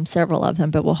several of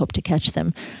them, but we'll hope to catch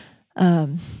them.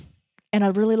 And I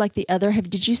really like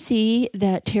did you see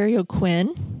that Terry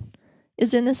O'Quinn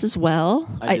is in this as well?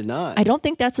 I did not. I don't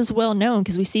think that's as well known,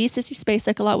 because we see Sissy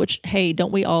Spacek a lot, which, hey,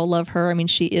 don't we all love her? I mean,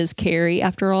 she is Carrie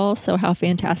after all, so how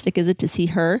fantastic is it to see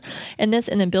her in this?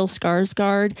 And then Bill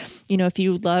Skarsgård, if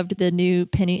you loved the new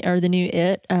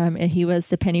It, and he was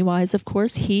the Pennywise, of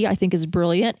course, I think is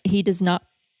brilliant. He does not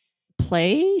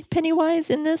play Pennywise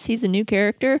in this. He's a new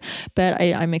character, but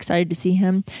I'm excited to see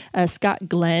him. Scott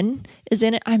Glenn is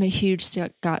in it. I'm a huge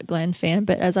Scott Glenn fan,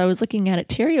 but as I was looking at it,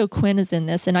 Terry O'Quinn is in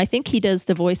this, and I think he does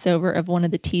the voiceover of one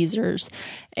of the teasers,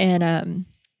 and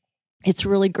it's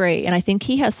really great, and I think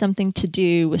he has something to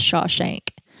do with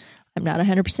Shawshank. I'm not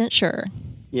 100% sure.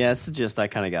 Yeah, it's the gist I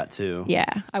kind of got too.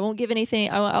 Yeah, I won't give anything.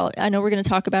 I know we're going to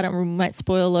talk about it, and we might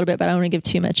spoil a little bit, but I don't want to give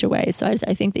too much away. So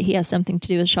I think that he has something to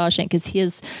do with Shawshank, because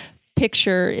his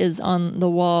picture is on the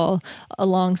wall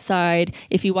alongside,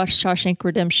 if you watch Shawshank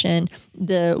Redemption,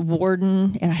 the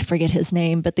warden, and I forget his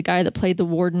name, but the guy that played the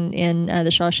warden in the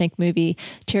Shawshank movie,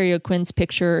 Terry O'Quinn's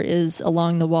picture is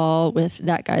along the wall with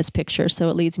that guy's picture. So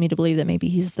it leads me to believe that maybe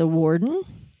he's the warden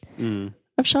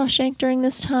of Shawshank during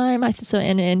this time.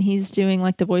 And he's doing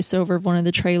like the voiceover of one of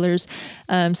the trailers.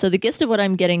 So the gist of what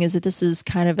I'm getting is that this is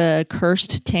kind of a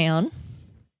cursed town.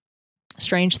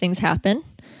 Strange things happen.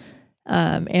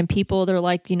 And people, they're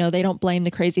like, they don't blame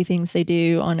the crazy things they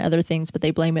do on other things, but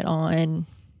they blame it on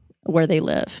where they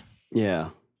live. Yeah.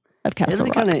 Of Castle Rock.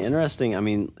 It's kind of interesting. I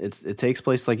mean, it takes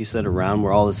place, like you said, around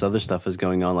where all this other stuff is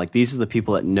going on. Like, these are the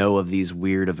people that know of these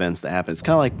weird events that happen. It's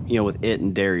kind of like, with It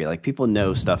and Derry. Like, people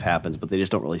know stuff happens, but they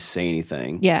just don't really say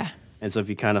anything. Yeah. And so if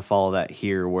you kind of follow that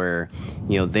here where,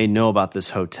 they know about this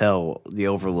hotel, the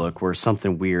Overlook, where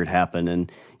something weird happened,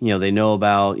 and, they know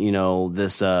about,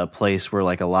 this place where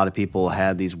like a lot of people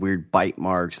had these weird bite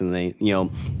marks, and they,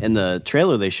 in the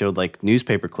trailer they showed like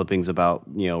newspaper clippings about,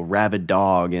 rabid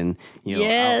dog and,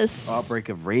 yes, outbreak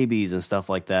of rabies and stuff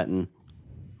like that. And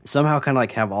somehow kind of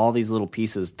like have all these little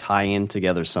pieces tie in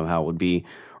together somehow would be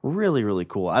really, really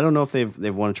cool. I don't know if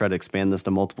they've want to try to expand this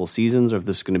to multiple seasons, or if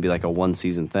this is going to be like a one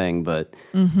season thing, but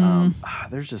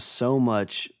there's just so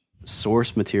much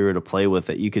source material to play with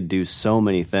that you could do so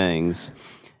many things.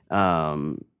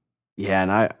 And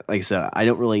like I said, I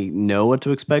don't really know what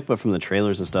to expect, but from the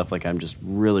trailers and stuff, like I'm just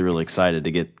really, really excited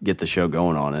to get the show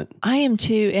going on it. I am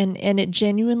too, and it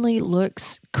genuinely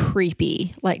looks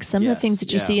creepy. Like some of the things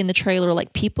that you see in the trailer,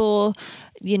 like people,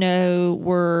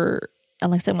 were. And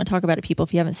like I said, I'm going to talk about it, people.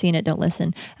 If you haven't seen it, don't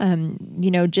listen.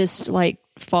 Just like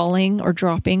falling or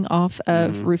dropping off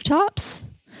of rooftops.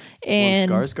 And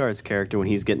Skarsgård's character, when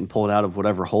he's getting pulled out of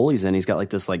whatever hole he's in, he's got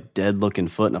like this like dead looking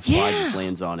foot, and a fly just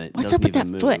lands on it. What's up with that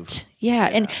foot? Yeah.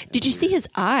 And did you see his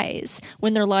eyes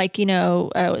when they're like,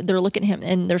 they're looking at him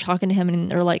and they're talking to him, and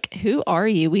they're like, who are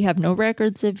you? We have no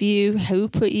records of you. Who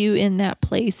put you in that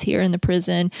place here in the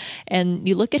prison? And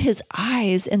you look at his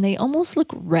eyes and they almost look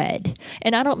red.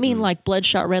 And I don't mean like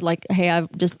bloodshot red, like, hey, I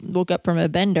just woke up from a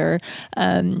bender.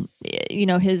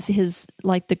 His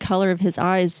like the color of his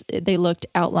eyes, they looked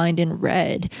outlined in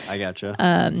red. I gotcha.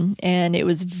 And it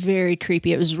was very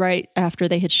creepy. It was right after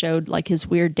they had showed like his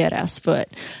weird dead ass foot.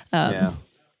 And,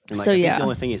 like, I think the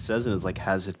only thing he says in is like,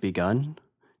 has it begun?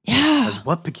 Yeah. Has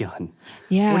what begun?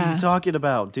 Yeah. What are you talking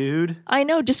about, dude? I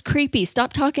know, just creepy.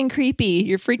 Stop talking creepy.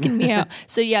 You're freaking me out.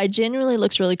 So yeah, it genuinely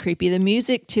looks really creepy. The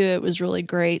music to it was really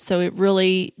great. So it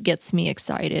really gets me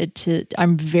excited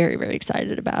I'm very, very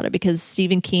excited about it because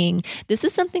Stephen King, this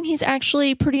is something he's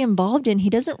actually pretty involved in. He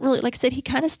doesn't really, like I said, he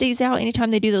kind of stays out anytime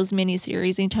they do those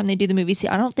miniseries, anytime they do the movies.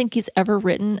 I don't think he's ever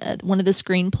written one of the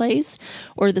screenplays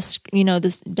or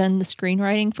done the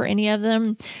screenwriting for any of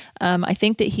them. I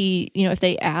think that he, if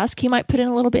they ask, he might put in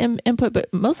a little bit of input,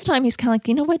 but most of the time he's kind of like,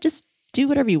 you know what, just do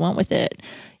whatever you want with it,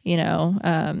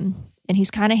 and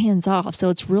he's kind of hands off. So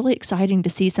it's really exciting to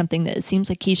see something that it seems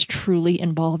like he's truly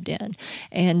involved in.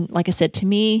 And like I said, to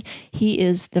me, he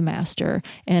is the master,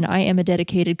 and I am a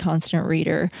dedicated, constant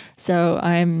reader. So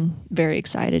I'm very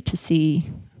excited to see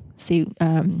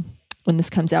when this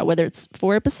comes out, whether it's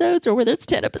 4 episodes or whether it's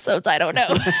 10 episodes, I don't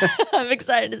know. I'm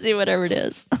excited to see whatever it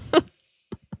is.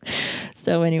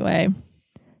 So anyway,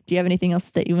 do you have anything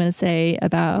else that you want to say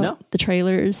about the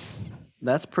trailers?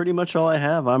 That's pretty much all I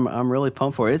have. I'm really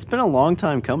pumped for it. It's been a long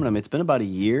time coming. I mean, it's been about a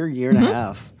year and a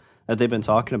half that they've been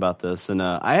talking about this. And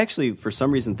I actually, for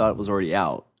some reason, thought it was already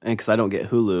out. And because I don't get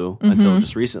Hulu until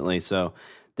just recently. So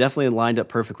definitely lined up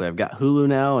perfectly. I've got Hulu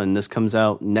now, and this comes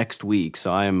out next week.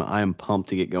 So I am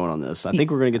pumped to get going on this. I think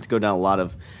we're going to get to go down a lot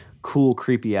of cool,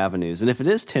 creepy avenues. And if it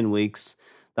is 10 weeks,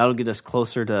 that'll get us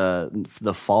closer to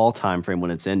the fall time frame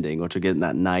when it's ending, which will get in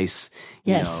that nice,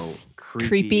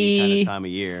 creepy kind of time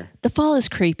of year. The fall is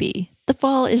creepy. The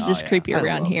fall is just creepy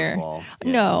around here.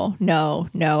 Yeah.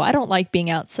 No. I don't like being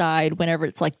outside whenever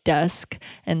it's like dusk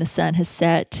and the sun has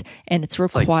set and it's real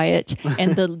quiet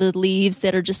and the leaves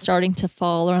that are just starting to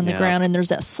fall are on the ground and there's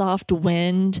that soft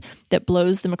wind that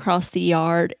blows them across the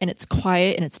yard and it's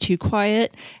quiet and it's too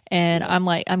quiet. And I'm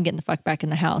like, I'm getting the fuck back in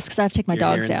the house because I have to take my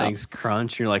dogs out. Things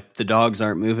crunch. You're like, the dogs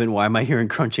aren't moving. Why am I hearing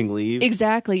crunching leaves?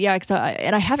 Exactly. Yeah.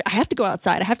 I have to go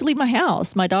outside. I have to leave my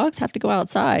house. My dogs have to go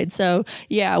outside. So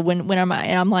yeah, when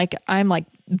I'm like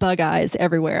bug eyes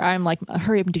everywhere. I'm like,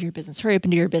 hurry up and do your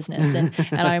business. And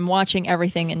I'm watching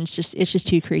everything and it's just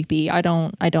too creepy. I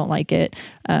don't like it.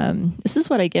 This is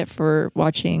what I get for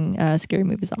watching scary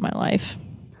movies all my life.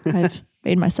 I've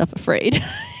made myself afraid.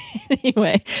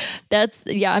 Anyway,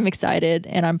 I'm excited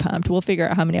and I'm pumped. We'll figure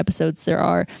out how many episodes there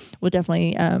are. We'll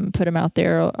definitely put them out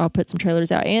there. I'll put some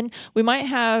trailers out, and we might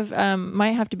have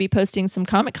to be posting some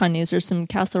Comic-Con news or some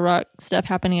Castle Rock stuff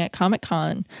happening at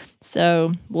Comic-Con.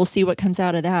 So we'll see what comes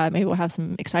out of that. Maybe we'll have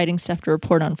some exciting stuff to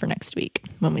report on for next week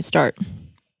when we start.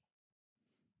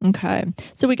 Okay,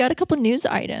 so we got a couple news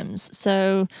items.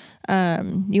 So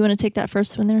you want to take that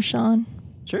first one there, Sean?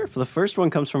 Sure. For the first one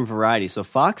comes from Variety. So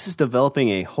Fox is developing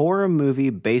a horror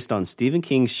movie based on Stephen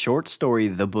King's short story,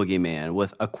 The Boogeyman,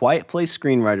 with A Quiet Place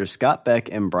screenwriter Scott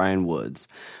Beck and Brian Woods.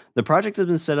 The project has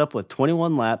been set up with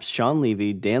 21 Laps, Sean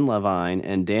Levy, Dan Levine,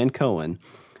 and Dan Cohen.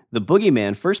 The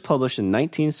Boogeyman, first published in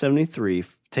 1973,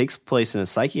 takes place in a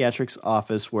psychiatrist's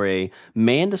office where a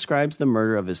man describes the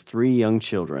murder of his 3 young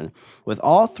children, with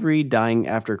all 3 dying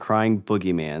after crying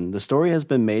boogeyman. The story has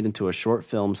been made into a short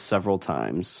film several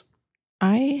times.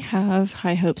 I have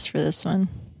high hopes for this one.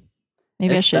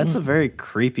 Maybe I shouldn't. That's a very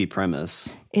creepy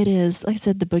premise. It is. Like I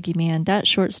said, The Boogeyman. That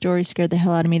short story scared the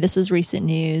hell out of me. This was recent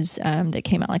news that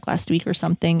came out like last week or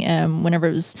something. Whenever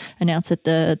it was announced that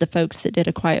the folks that did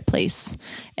A Quiet Place,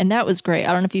 and that was great.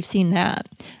 I don't know if you've seen that,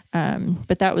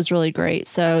 but that was really great.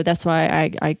 So that's why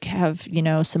I have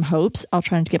some hopes. I'll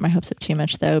try not to get my hopes up too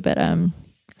much though. But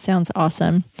sounds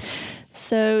awesome.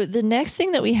 So the next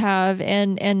thing that we have,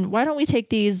 and why don't we take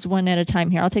these one at a time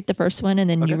here? I'll take the first one and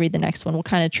then you read the next one. We'll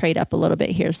kind of trade up a little bit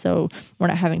here so we're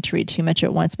not having to read too much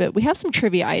at once. But we have some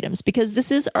trivia items because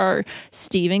this is our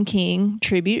Stephen King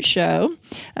tribute show.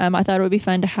 I thought it would be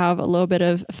fun to have a little bit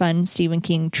of fun Stephen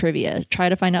King trivia. Try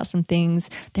to find out some things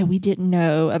that we didn't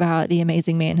know about the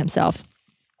amazing man himself.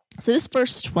 So this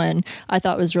first one I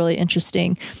thought was really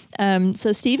interesting.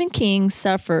 So Stephen King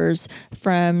suffers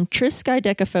from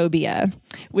triskaidekaphobia,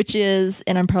 which is,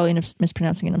 and I'm probably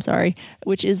mispronouncing it, I'm sorry,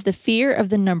 which is the fear of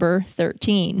the number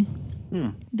 13.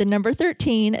 The number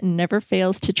 13 never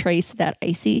fails to trace that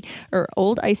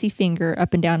old icy finger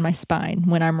up and down my spine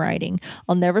when I'm writing.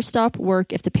 I'll never stop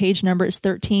work if the page number is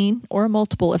 13 or a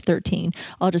multiple of 13.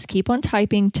 I'll just keep on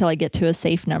typing till I get to a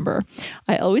safe number.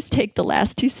 I always take the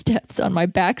last 2 steps on my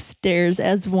back stairs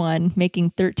as one,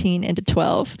 making 13 into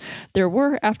 12. There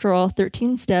were, after all,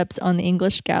 13 steps on the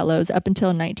English gallows up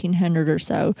until 1900 or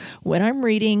so. When I'm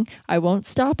reading, I won't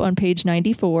stop on page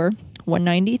 94.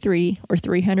 193, or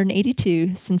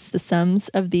 382, since the sums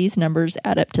of these numbers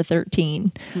add up to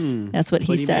 13. That's what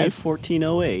he says. Made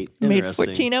 1408. Made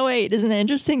 1408. Isn't that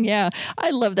interesting? Yeah.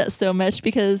 I love that so much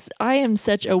because I am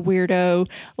such a weirdo.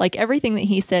 Like everything that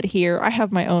he said here, I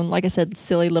have my own, like I said,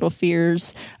 silly little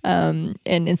fears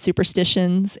and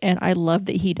superstitions, and I love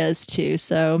that he does too.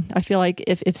 So I feel like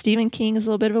if Stephen King is a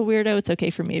little bit of a weirdo, it's okay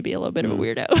for me to be a little bit of a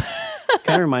weirdo.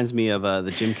 Kind of reminds me of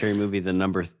the Jim Carrey movie, The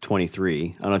Number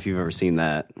 23. I don't know if you've ever seen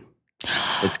that.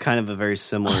 It's kind of a very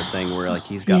similar thing where like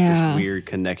he's got this weird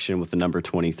connection with the number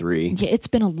 23. Yeah, it's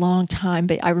been a long time,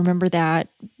 but I remember that.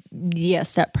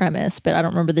 Yes, that premise, but I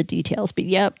don't remember the details. But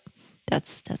yep,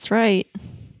 that's right.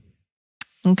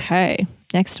 Okay,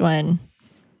 next one.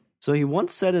 So he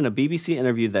once said in a BBC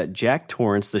interview that Jack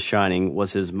Torrance, The Shining,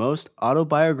 was his most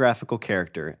autobiographical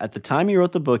character. At the time he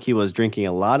wrote the book, he was drinking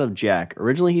a lot of Jack.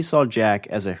 Originally, he saw Jack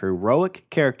as a heroic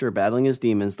character battling his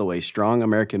demons the way strong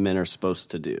American men are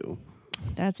supposed to do.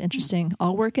 That's interesting.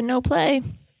 All work and no play.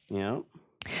 Yeah.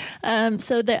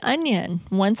 So The Onion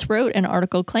once wrote an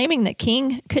article claiming that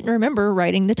King couldn't remember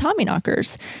writing the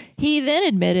Tommyknockers. He then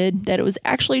admitted that it was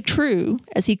actually true,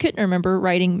 as he couldn't remember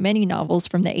writing many novels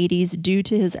from the 80s due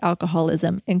to his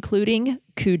alcoholism, including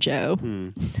Cujo.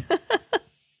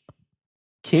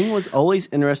 King was always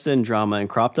interested in drama and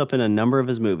cropped up in a number of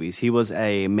his movies. He was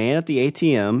a man at the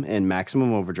ATM in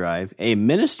Maximum Overdrive, a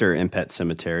minister in Pet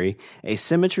Sematary, a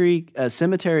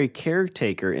cemetery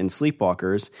caretaker in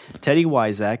Sleepwalkers, Teddy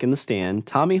Wyzak in The Stand,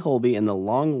 Tommy Holby in The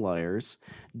Long Liars,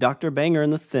 Dr. Banger in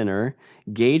The Thinner,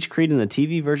 Gage Creed in the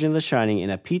TV version of The Shining,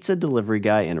 and a pizza delivery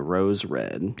guy in Rose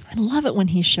Red. I love it when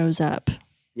he shows up.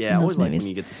 Yeah, I always like when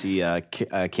you get to see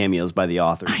cameos by the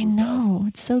authors. I know,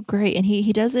 it's so great, and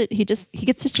he does it. He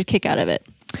gets such a kick out of it.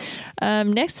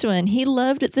 Next one, he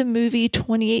loved the movie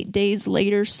 28 Days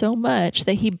Later so much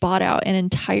that he bought out an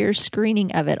entire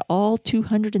screening of it, all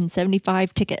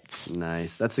 275 tickets.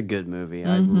 Nice, that's a good movie.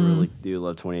 I really do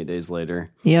love 28 Days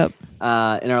Later. Yep.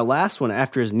 In our last one,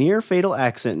 after his near-fatal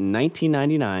accident in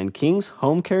 1999, King's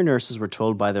home care nurses were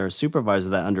told by their supervisor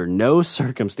that under no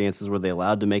circumstances were they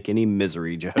allowed to make any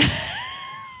misery jokes.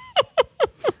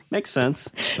 Makes sense.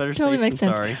 Better totally safe makes than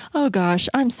sense. Sorry. Oh gosh,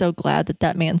 I'm so glad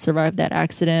that man survived that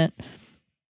accident.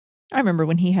 I remember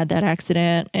when he had that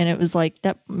accident, and it was like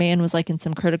that man was like in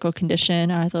some critical condition.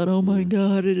 I thought, oh my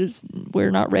God,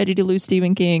 we're not ready to lose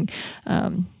Stephen King.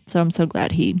 So I'm so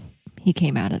glad he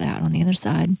came out of that on the other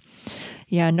side.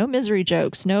 Yeah, no misery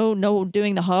jokes, no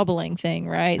doing the hobbling thing,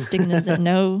 right? Sticking his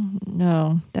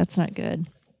no, that's not good.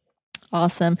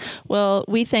 Awesome. Well,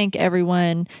 we thank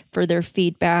everyone for their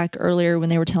feedback earlier when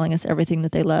they were telling us everything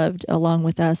that they loved along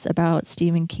with us about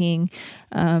Stephen King.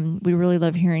 We really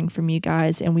love hearing from you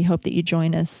guys, and we hope that you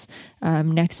join us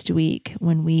next week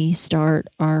when we start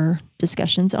our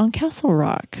discussions on Castle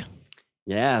Rock.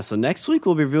 Yeah, so next week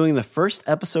we'll be reviewing the first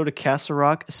episode of Castle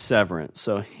Rock, Severance.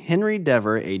 So Henry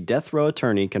Dever, a death row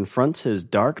attorney, confronts his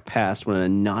dark past when an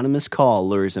anonymous call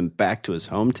lures him back to his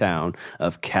hometown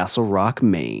of Castle Rock,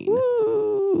 Maine.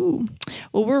 Woo.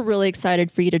 Well, we're really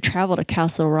excited for you to travel to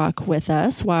Castle Rock with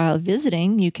us. While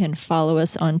visiting, you can follow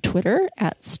us on Twitter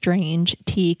at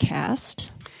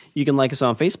StrangeTcast. You can like us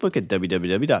on Facebook at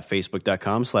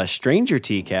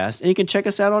www.facebook.com/StrangerTcast, and you can check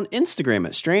us out on Instagram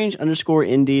at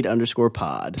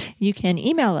strange_indeed_pod. You can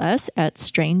email us at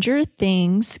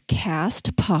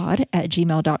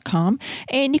strangerthingscastpod@gmail.com,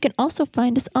 and you can also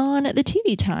find us on the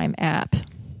TV Time app.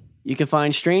 You can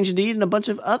find Strange Indeed and a bunch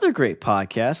of other great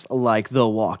podcasts like The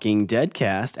Walking Dead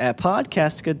Cast at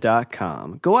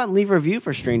Podcastica.com. Go out and leave a review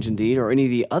for Strange Indeed or any of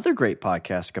the other great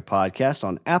Podcastica podcasts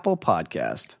on Apple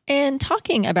Podcast. And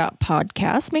talking about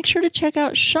podcasts, make sure to check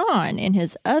out Sean in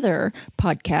his other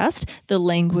podcast, The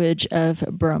Language of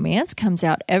Bromance, comes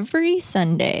out every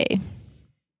Sunday.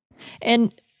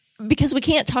 And because we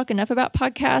can't talk enough about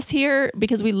podcasts here,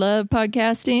 because we love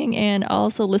podcasting and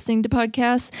also listening to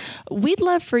podcasts, we'd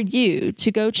love for you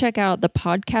to go check out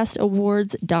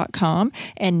thepodcastawards.com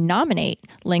and nominate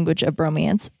Language of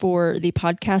Bromance for the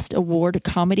Podcast Award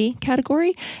Comedy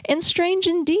category and Strange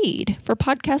Indeed for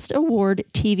Podcast Award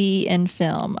TV and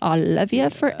Film. I love you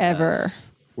forever.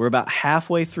 We're about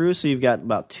halfway through, so you've got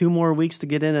about 2 more weeks to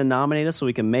get in and nominate us so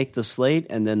we can make the slate,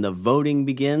 and then the voting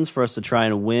begins for us to try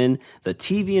and win the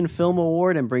TV and Film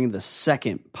Award and bring the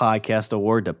second podcast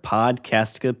award to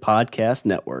Podcastica Podcast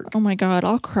Network. Oh my God,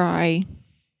 I'll cry.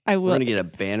 I will. We're going to get a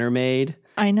banner made.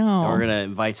 I know. And we're going to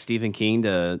invite Stephen King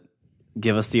to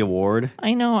give us the award.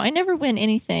 I know. I never win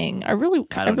anything. I really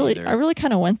kind of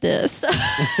want this.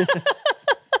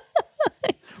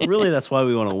 Really, that's why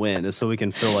we want to win, is so we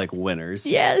can feel like winners.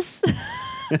 Yes.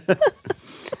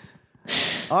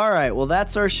 All right, well,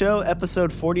 that's our show,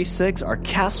 episode 46, our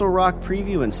Castle Rock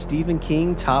preview and Stephen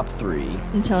King top 3.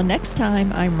 Until next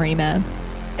time, I'm Rima.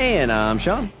 And I'm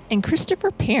Sean. And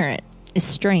Christopher Parent is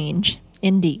strange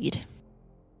indeed.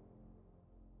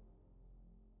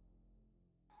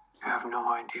 You have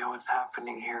no idea what's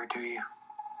happening here, do you?